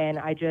are. And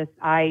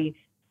I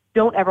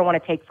don't ever want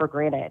to take for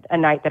granted a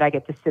night that I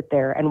get to sit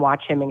there and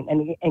watch him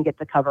and get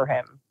to cover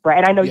him. Right.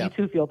 And I know you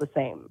two feel the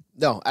same.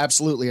 No,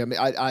 absolutely. I mean,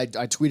 I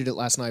tweeted it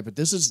last night, but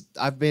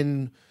I've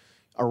been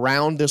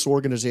around this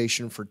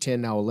organization for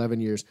 10, now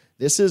 11 years.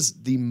 This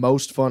is the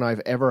most fun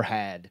I've ever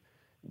had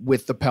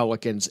with the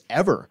Pelicans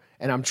ever.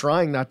 And I'm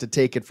trying not to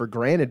take it for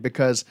granted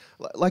because,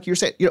 like you're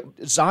saying,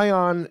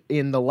 Zion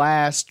in the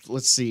last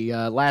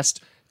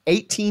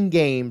 18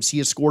 games, he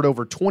has scored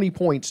over 20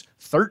 points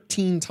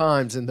 13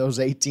 times in those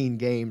 18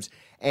 games.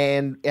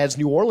 And as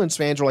New Orleans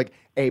fans are like,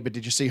 hey, but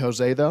did you see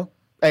Jose, though?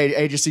 Hey,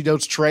 did you see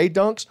those Trey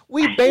dunks?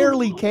 We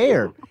barely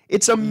care.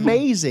 It's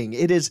amazing.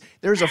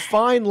 There's a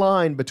fine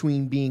line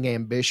between being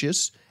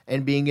ambitious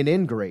and being an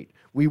ingrate.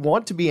 We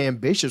want to be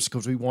ambitious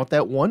because we want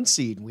that 1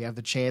 seed and we have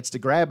the chance to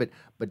grab it.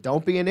 But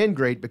don't be an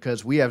ingrate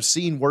because we have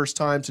seen worse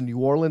times in New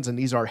Orleans, and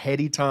these are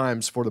heady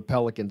times for the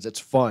Pelicans. It's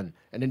fun,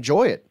 and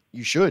enjoy it.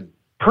 You should.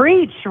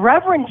 Preach,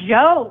 Reverend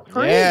Joe.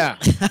 Preach. Yeah.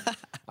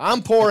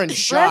 I'm pouring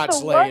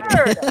shots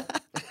later.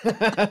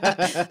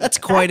 That's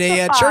quite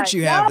a church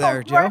you have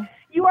there, Joe.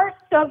 You are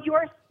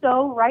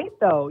so right,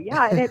 though.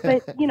 Yeah,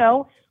 but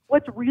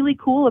what's really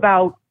cool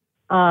about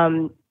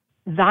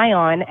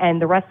Zion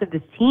and the rest of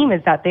this team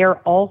is that they're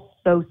all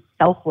so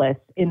selfless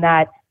in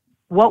that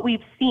what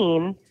we've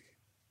seen,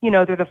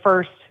 through the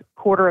first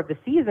quarter of the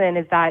season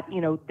is that,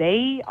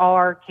 they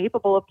are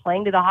capable of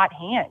playing to the hot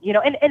hand,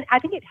 and I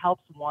think it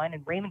helps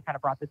and Raymond kind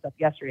of brought this up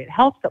yesterday. It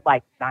helps that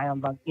like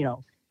Zion's on,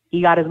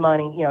 he got his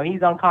money,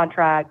 he's on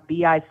contract,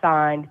 BI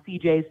signed,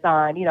 CJ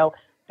signed,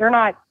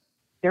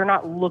 they're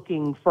not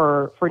looking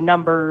for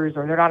numbers,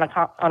 or they're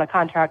not on a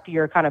contract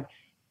year kind of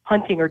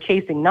hunting or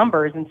chasing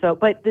numbers. And so,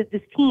 but this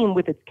team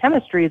with its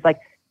chemistry is like,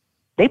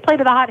 they play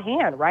to the hot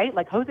hand, right?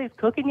 Like Jose's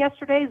cooking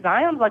yesterday.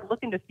 Zion's like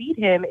looking to feed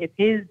him if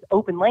his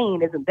open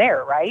lane isn't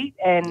there, right?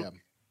 And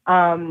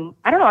I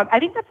don't know. I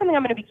think that's something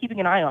I'm going to be keeping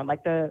an eye on,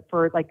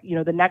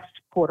 the next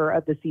quarter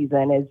of the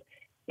season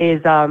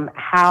is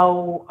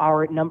how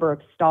our number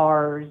of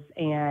stars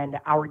and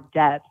our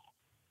depth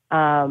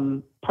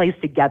plays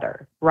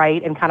together,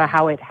 right? And kind of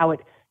how it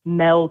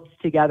melds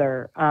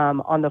together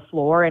on the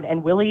floor.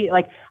 And Willie,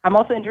 like, I'm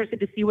also interested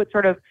to see what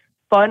sort of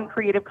fun,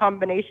 creative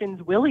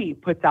combinations Willie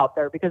puts out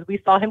there, because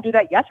we saw him do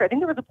that yesterday. I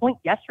think there was a point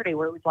yesterday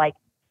where it was like,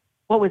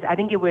 it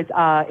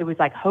was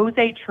like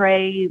Jose,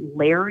 Trey,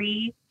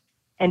 Larry,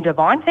 and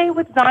Devontae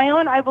with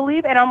Zion, I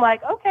believe. And I'm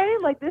like, okay,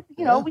 like this,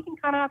 we can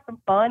kind of have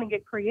some fun and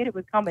get creative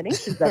with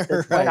combinations at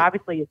this point.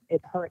 Obviously,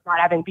 it hurt not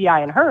having BI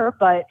and her,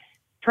 but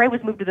Trey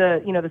was moved to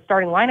the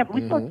starting lineup.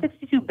 We still had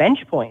 62 bench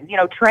points.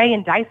 Trey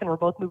and Dyson were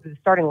both moved to the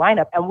starting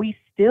lineup, and we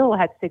still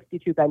had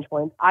 62 bench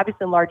points,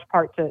 obviously in large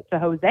part to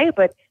Jose,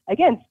 but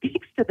again,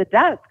 speaks to the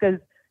depth because,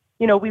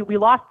 we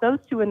lost those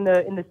two in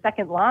the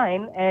second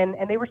line, and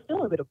they were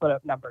still able to put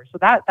up numbers. So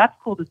that's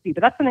cool to see,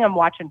 but that's something I'm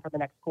watching for the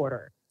next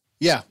quarter.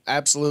 Yeah,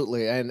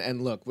 absolutely.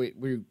 And look,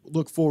 we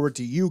look forward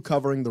to you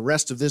covering the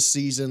rest of this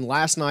season.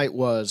 Last night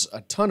was a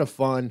ton of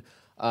fun.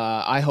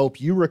 I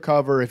hope you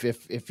recover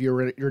if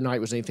your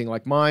night was anything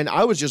like mine.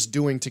 I was just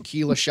doing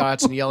tequila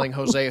shots and yelling,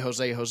 Jose,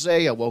 Jose,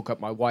 Jose. I woke up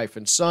my wife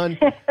and son.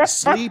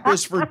 Sleep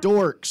is for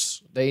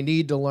dorks. They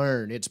need to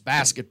learn. It's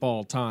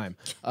basketball time.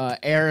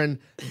 Aaron,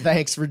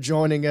 thanks for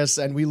joining us,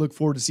 and we look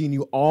forward to seeing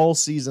you all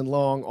season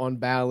long on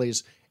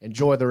Bally's.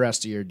 Enjoy the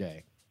rest of your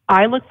day.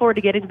 I look forward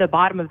to getting to the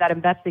bottom of that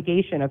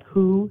investigation of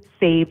who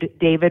saved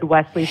David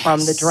Wesley from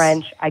the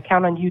drench. I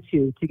count on you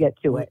two to get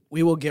to it.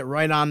 We will get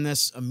right on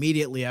this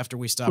immediately after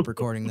we stop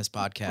recording this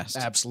podcast.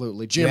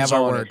 Absolutely. Jim's have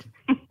our word.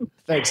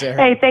 Thanks, Aaron.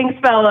 Hey, thanks,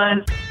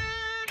 fellas.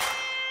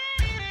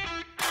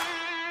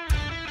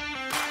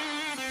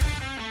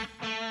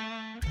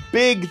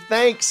 Big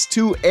thanks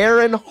to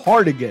Aaron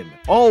Hardigan.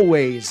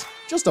 Always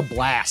just a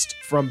blast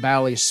from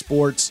Bally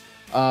Sports.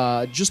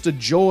 Just a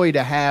joy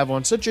to have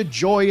on such a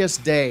joyous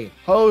day,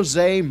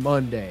 Jose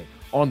Monday,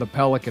 on the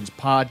Pelicans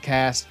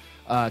podcast.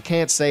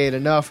 Can't say it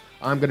enough.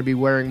 I'm going to be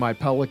wearing my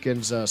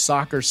Pelicans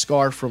soccer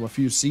scarf from a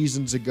few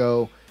seasons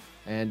ago.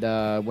 And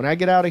when I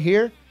get out of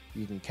here,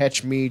 you can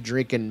catch me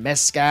drinking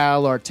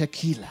mezcal or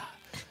tequila.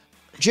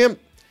 Jim,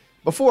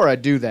 before I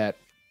do that,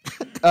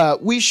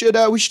 we should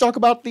talk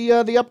about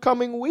the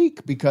upcoming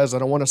week, because I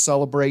don't want to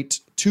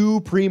celebrate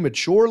too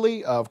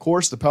prematurely. Of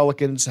course, the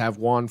Pelicans have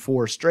won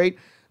 4 straight.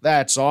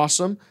 That's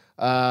awesome.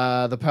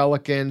 The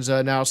Pelicans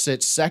now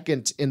sit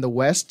second in the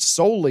West,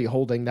 solely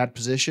holding that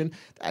position.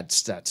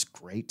 That's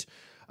great.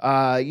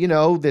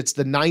 That's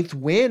the 9th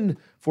win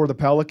for the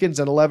Pelicans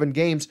in 11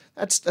 games.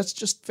 That's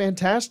just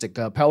fantastic.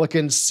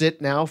 Pelicans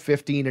sit now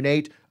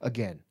 15-8.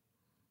 Again,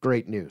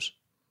 great news.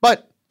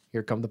 But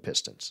here come the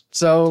Pistons.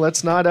 So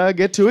let's not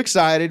get too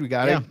excited. We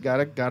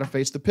gotta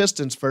face the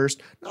Pistons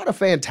first. Not a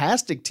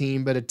fantastic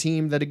team, but a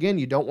team that, again,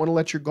 you don't want to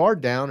let your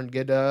guard down and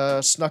get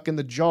snuck in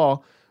the jaw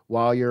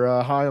while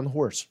you're high on the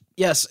horse.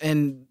 Yes,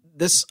 and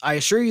this, I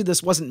assure you,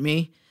 this wasn't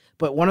me,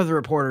 but one of the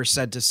reporters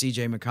said to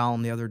CJ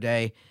McCollum the other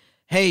day,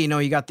 hey,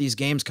 you got these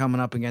games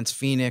coming up against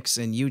Phoenix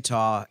and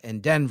Utah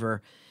and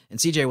Denver. And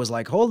CJ was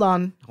like, hold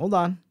on.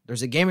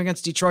 There's a game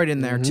against Detroit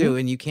in there too,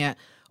 and you can't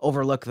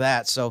overlook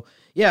that. So,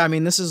 yeah, I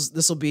mean,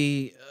 this will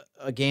be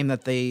a game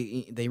that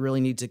they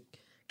really need to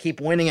keep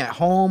winning at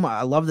home.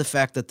 I love the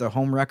fact that the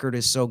home record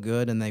is so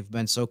good and they've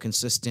been so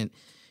consistent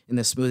in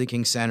the Smoothie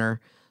King Center.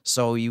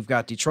 So you've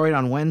got Detroit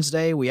on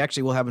Wednesday. We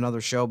actually will have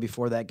another show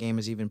before that game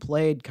is even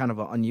played, kind of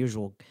an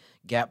unusual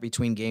gap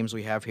between games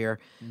we have here.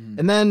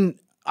 And then,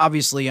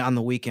 obviously, on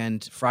the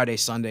weekend, Friday,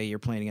 Sunday, you're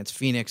playing against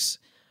Phoenix,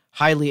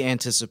 highly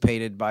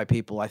anticipated by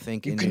people, I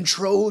think. You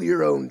control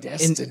your own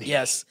destiny.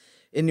 Yes,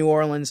 in New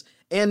Orleans.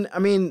 And, I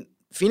mean,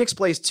 Phoenix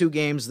plays 2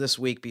 games this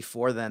week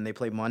before then. They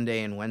play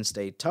Monday and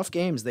Wednesday. Tough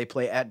games. They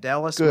play at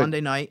Dallas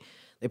Monday night.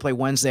 They play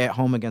Wednesday at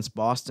home against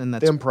Boston.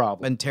 That's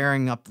been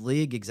tearing up the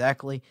league,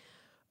 exactly.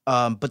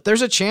 But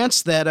there's a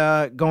chance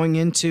that going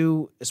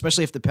into,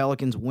 especially if the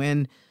Pelicans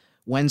win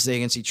Wednesday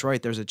against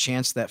Detroit, there's a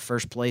chance that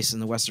first place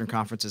in the Western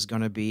Conference is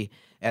going to be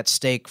at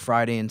stake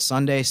Friday and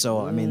Sunday.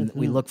 So, I mean,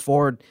 we look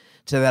forward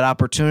to that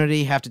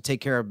opportunity. Have to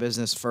take care of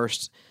business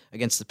first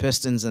against the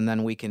Pistons, and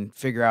then we can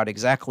figure out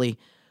exactly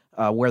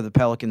where the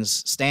Pelicans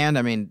stand.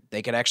 I mean,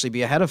 they could actually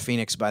be ahead of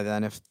Phoenix by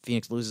then if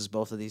Phoenix loses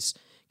both of these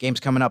games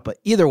coming up. But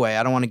either way,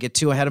 I don't want to get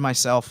too ahead of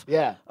myself.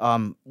 Yeah.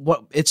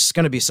 It's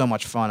going to be so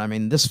much fun. I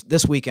mean,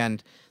 this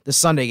weekend, this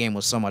Sunday game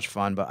was so much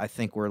fun, but I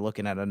think we're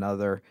looking at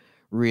another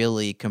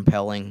really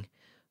compelling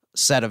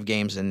set of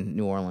games in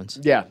New Orleans.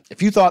 Yeah.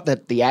 If you thought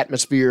that the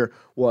atmosphere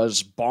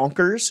was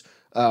bonkers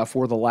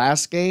for the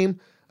last game,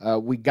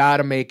 we got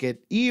to make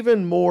it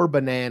even more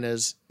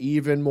bananas,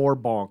 even more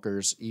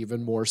bonkers,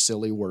 even more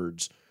silly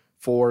words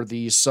for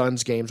these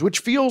Suns games, which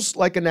feels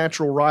like a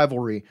natural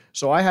rivalry.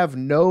 So I have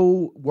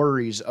no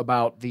worries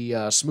about the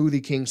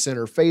Smoothie King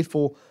Center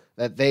faithful,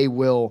 that they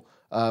will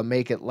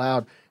make it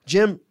loud.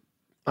 Jim,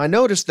 I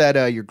noticed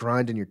that you're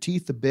grinding your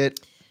teeth a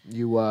bit.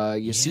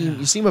 You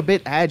seem a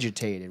bit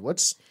agitated.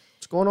 What's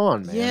going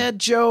on, man? Yeah,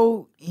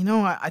 Joe,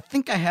 I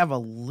think I have a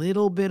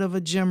little bit of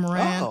a Jim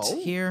rant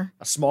here.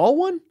 A small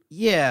one?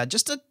 Yeah,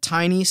 just a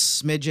tiny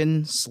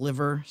smidgen,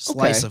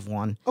 slice of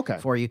one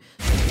for you.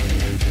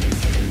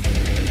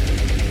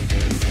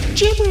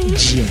 Jim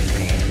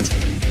rant.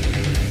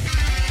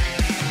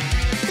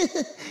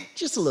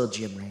 Just a little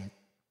Jim rant.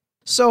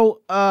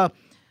 So,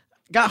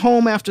 got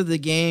home after the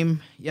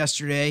game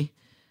yesterday.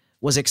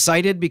 Was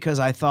excited because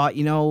I thought,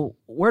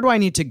 where do I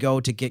need to go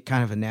to get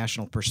kind of a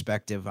national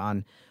perspective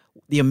on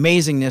the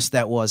amazingness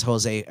that was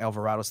Jose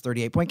Alvarado's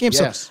 38-point game?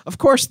 Yes. So, of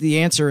course, the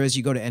answer is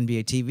you go to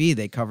NBA TV.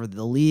 They cover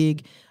the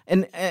league.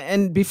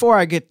 And before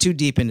I get too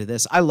deep into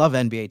this, I love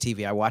NBA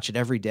TV. I watch it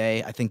every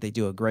day. I think they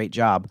do a great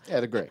job. Yeah,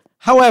 they're great.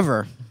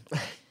 However,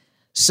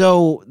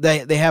 so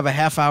they have a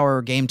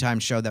half-hour game time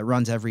show that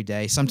runs every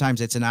day.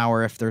 Sometimes it's an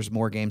hour if there's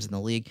more games in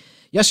the league.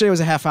 Yesterday was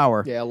a half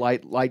hour. Yeah,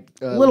 light.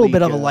 A little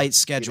bit of a light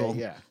schedule.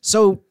 Yeah.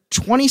 So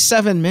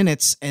 27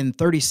 minutes and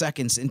 30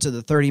 seconds into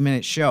the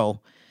 30-minute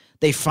show,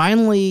 they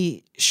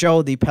finally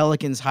show the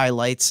Pelicans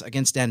highlights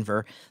against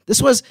Denver.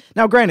 This was,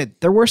 now granted,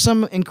 there were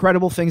some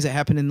incredible things that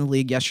happened in the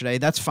league yesterday.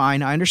 That's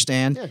fine. I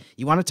understand. Yeah.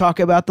 You want to talk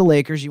about the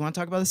Lakers. You want to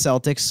talk about the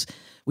Celtics.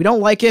 We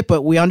don't like it,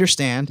 but we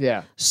understand.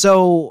 Yeah.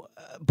 So,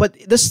 but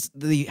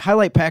the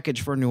highlight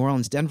package for New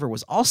Orleans, Denver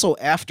was also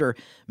after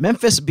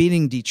Memphis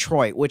beating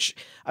Detroit, which,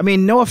 I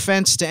mean, no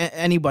offense to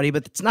anybody,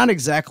 but it's not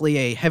exactly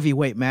a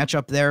heavyweight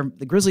matchup there.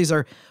 The Grizzlies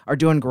are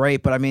doing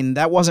great, but I mean,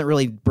 that wasn't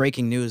really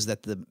breaking news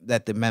that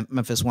the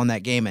Memphis won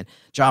that game and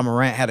Ja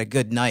Morant had a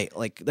good night.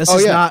 Like, this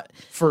is not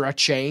for a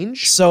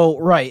change. So,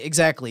 right,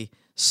 exactly.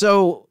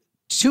 So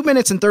 2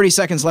 minutes and 30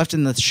 seconds left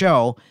in the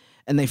show.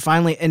 And they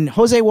finally, and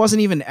Jose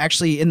wasn't even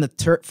actually in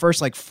the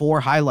first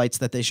 4 highlights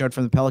that they showed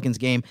from the Pelicans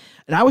game.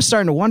 And I was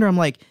starting to wonder, I'm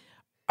like,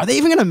 are they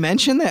even going to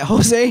mention that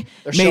Jose?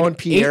 They're showing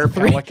Pierre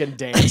Pelican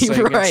dancing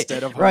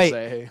instead of Jose.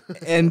 Right.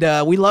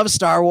 And we love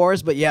Star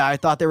Wars, but yeah, I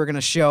thought they were going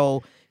to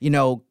show,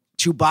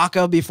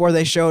 Chewbacca before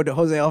they showed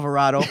Jose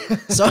Alvarado.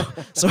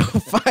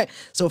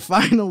 So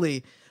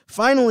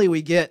finally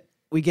we get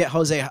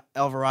Jose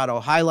Alvarado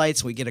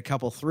highlights. We get a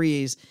couple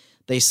threes.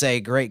 They say,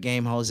 great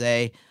game,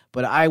 Jose.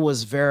 But I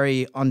was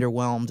very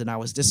underwhelmed and I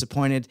was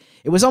disappointed.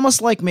 It was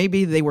almost like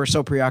maybe they were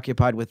so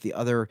preoccupied with the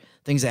other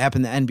things that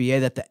happened in the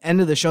NBA that at the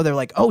end of the show, they're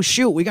like, oh,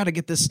 shoot, we got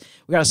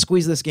to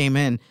squeeze this game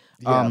in.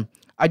 Yeah.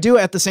 At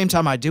the same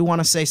time, I do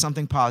want to say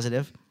something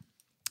positive.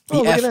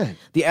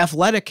 The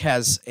Athletic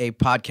has a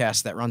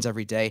podcast that runs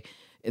every day.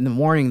 In the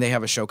morning, they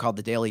have a show called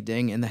The Daily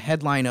Ding, and the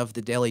headline of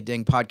the Daily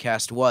Ding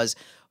podcast was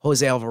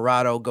Jose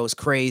Alvarado goes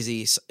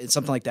crazy,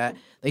 something like that.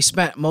 They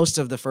spent most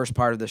of the first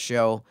part of the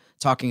show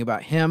talking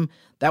about him.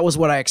 That was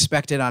what I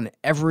expected on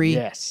every,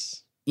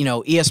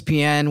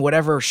 ESPN,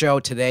 whatever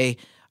show today.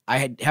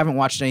 I haven't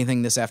watched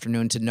anything this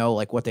afternoon to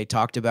know what they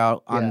talked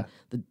about on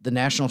the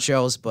national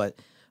shows, but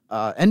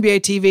NBA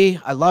TV,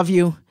 I love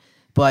you,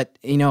 but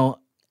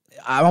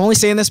I'm only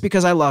saying this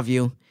because I love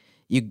you.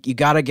 You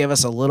got to give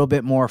us a little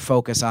bit more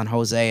focus on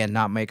Jose and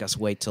not make us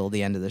wait till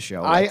the end of the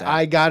show.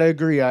 I got to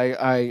agree.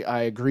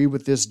 I agree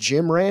with this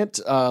Jim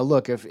rant.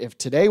 Look, if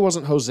today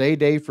wasn't Jose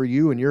Day for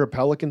you and you're a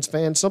Pelicans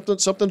fan,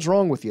 something's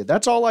wrong with you.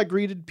 That's all I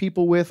greeted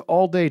people with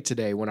all day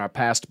today when I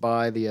passed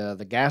by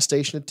the gas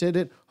station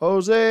attendant.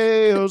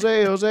 Jose,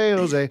 Jose, Jose,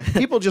 Jose.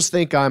 People just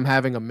think I'm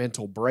having a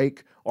mental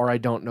break or I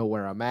don't know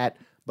where I'm at.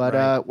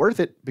 But worth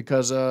it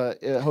because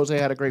Jose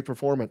had a great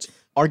performance.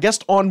 Our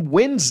guest on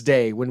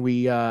Wednesday, when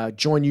we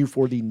join you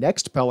for the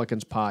next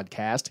Pelicans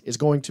podcast, is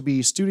going to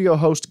be studio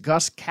host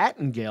Gus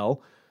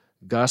Kattengell.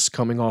 Gus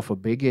coming off a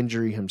big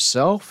injury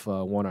himself.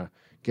 Want to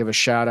give a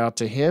shout out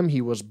to him.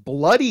 He was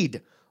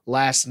bloodied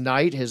last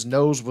night. His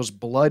nose was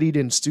bloodied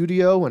in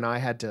studio, and I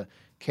had to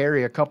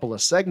carry a couple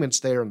of segments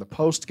there in the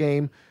post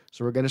game.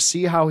 So we're going to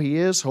see how he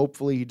is.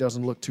 Hopefully he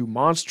doesn't look too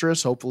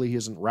monstrous. Hopefully he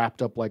isn't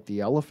wrapped up like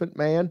the Elephant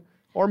Man.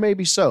 Or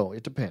maybe so.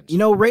 It depends.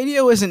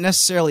 Radio isn't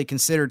necessarily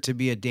considered to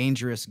be a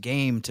dangerous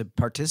game to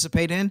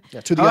participate in.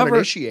 Yeah, to the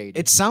uninitiated.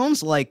 It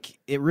sounds like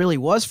it really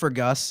was for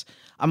Gus.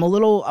 I'm a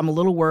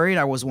little worried.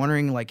 I was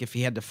wondering if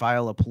he had to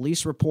file a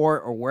police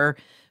report or where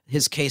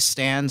his case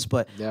stands,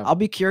 but I'll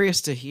be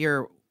curious to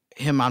hear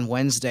him on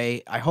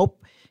Wednesday. I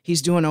hope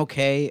he's doing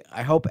okay.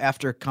 I hope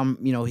after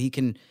he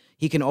can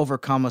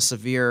overcome a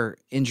severe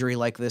injury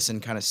like this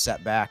and kind of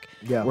set back.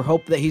 Yeah. We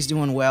hope that he's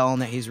doing well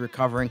and that he's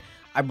recovering.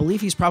 I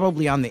believe he's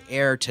probably on the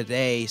air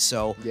today,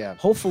 so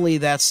hopefully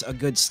that's a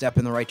good step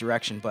in the right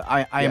direction. But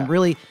I am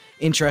really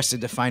interested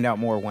to find out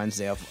more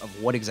Wednesday of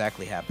what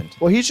exactly happened.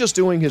 Well, he's just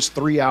doing his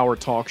 3-hour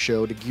talk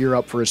show to gear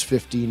up for his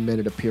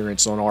 15-minute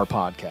appearance on our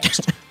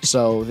podcast.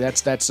 So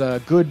that's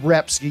good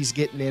reps he's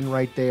getting in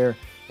right there,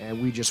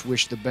 and we just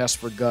wish the best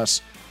for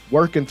Gus.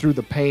 Working through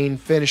the pain,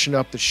 finishing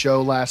up the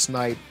show last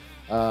night.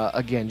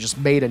 Again, just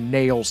made of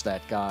nails,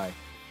 that guy.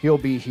 He'll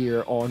be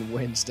here on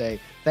Wednesday.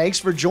 Thanks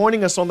for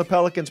joining us on the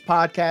Pelicans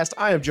podcast.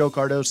 I am Joe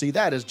Cardosi.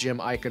 That is Jim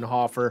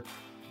Eichenhofer.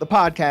 The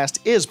podcast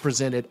is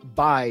presented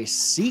by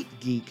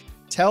SeatGeek.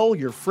 Tell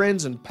your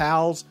friends and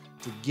pals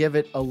to give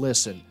it a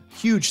listen.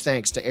 Huge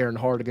thanks to Aaron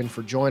Hardigan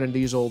for joining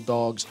these old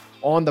dogs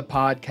on the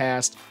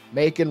podcast,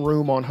 making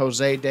room on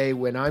Jose Day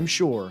when I'm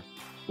sure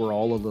we're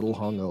all a little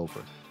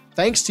hungover.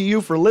 Thanks to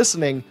you for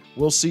listening.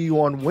 We'll see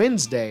you on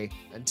Wednesday.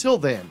 Until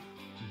then,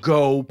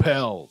 go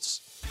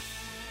Pels.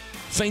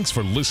 Thanks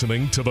for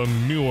listening to the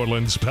New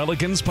Orleans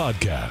Pelicans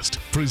podcast,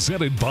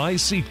 presented by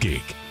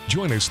SeatGeek.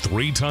 Join us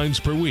 3 times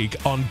per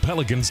week on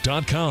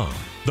Pelicans.com,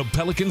 the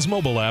Pelicans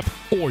mobile app,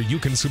 or you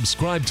can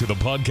subscribe to the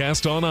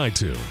podcast on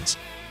iTunes.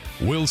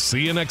 We'll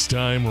see you next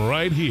time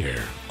right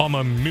here on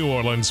the New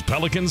Orleans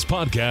Pelicans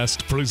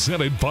podcast,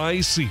 presented by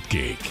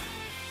SeatGeek.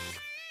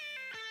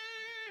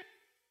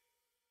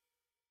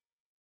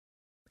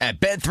 At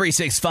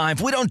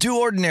Bet365, we don't do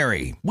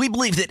ordinary. We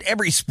believe that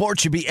every sport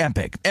should be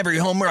epic. Every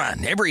home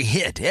run, every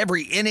hit,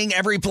 every inning,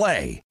 every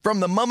play. From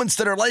the moments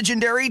that are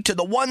legendary to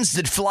the ones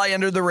that fly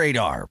under the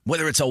radar.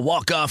 Whether it's a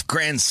walk-off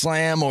grand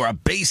slam or a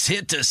base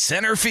hit to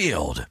center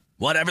field.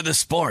 Whatever the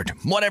sport,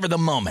 whatever the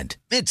moment,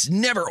 it's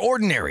never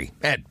ordinary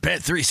at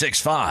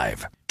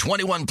Bet365.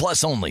 21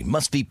 plus only.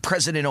 Must be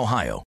present in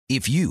Ohio.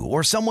 If you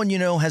or someone you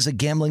know has a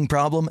gambling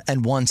problem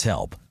and wants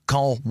help,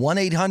 call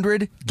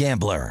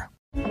 1-800-GAMBLER.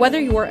 Whether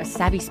you're a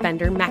savvy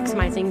spender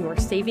maximizing your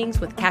savings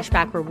with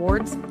cashback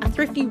rewards, a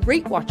thrifty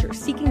rate watcher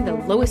seeking the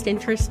lowest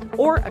interest,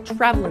 or a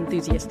travel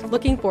enthusiast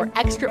looking for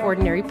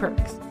extraordinary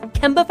perks,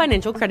 Kemba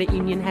Financial Credit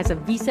Union has a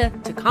visa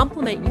to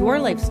complement your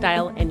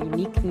lifestyle and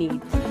unique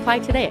needs. Apply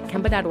today at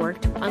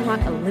Kemba.org to unlock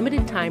a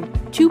limited time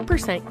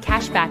 2%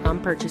 cash back on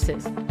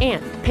purchases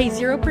and pay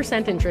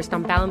 0% interest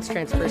on balance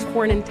transfers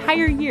for an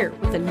entire year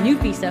with a new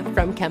visa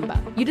from Kemba.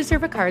 You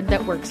deserve a card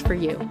that works for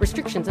you.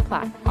 Restrictions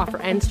apply. Offer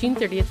ends June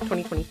 30th,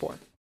 2024.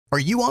 Are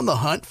you on the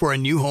hunt for a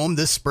new home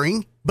this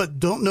spring, but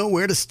don't know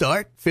where to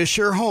start?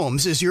 Fisher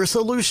Homes is your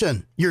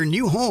solution. Your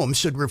new home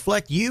should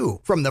reflect you,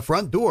 from the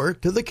front door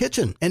to the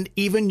kitchen and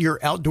even your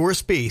outdoor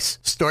space.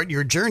 Start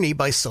your journey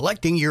by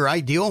selecting your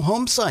ideal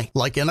home site,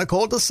 like in a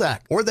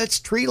cul-de-sac or that's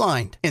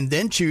tree-lined, and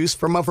then choose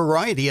from a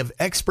variety of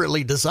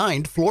expertly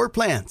designed floor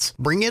plans.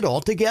 Bring it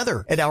all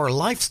together at our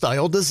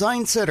Lifestyle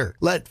Design Center.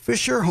 Let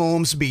Fisher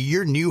Homes be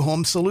your new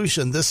home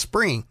solution this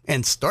spring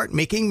and start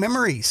making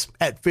memories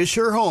at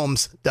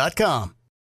FisherHomes.com.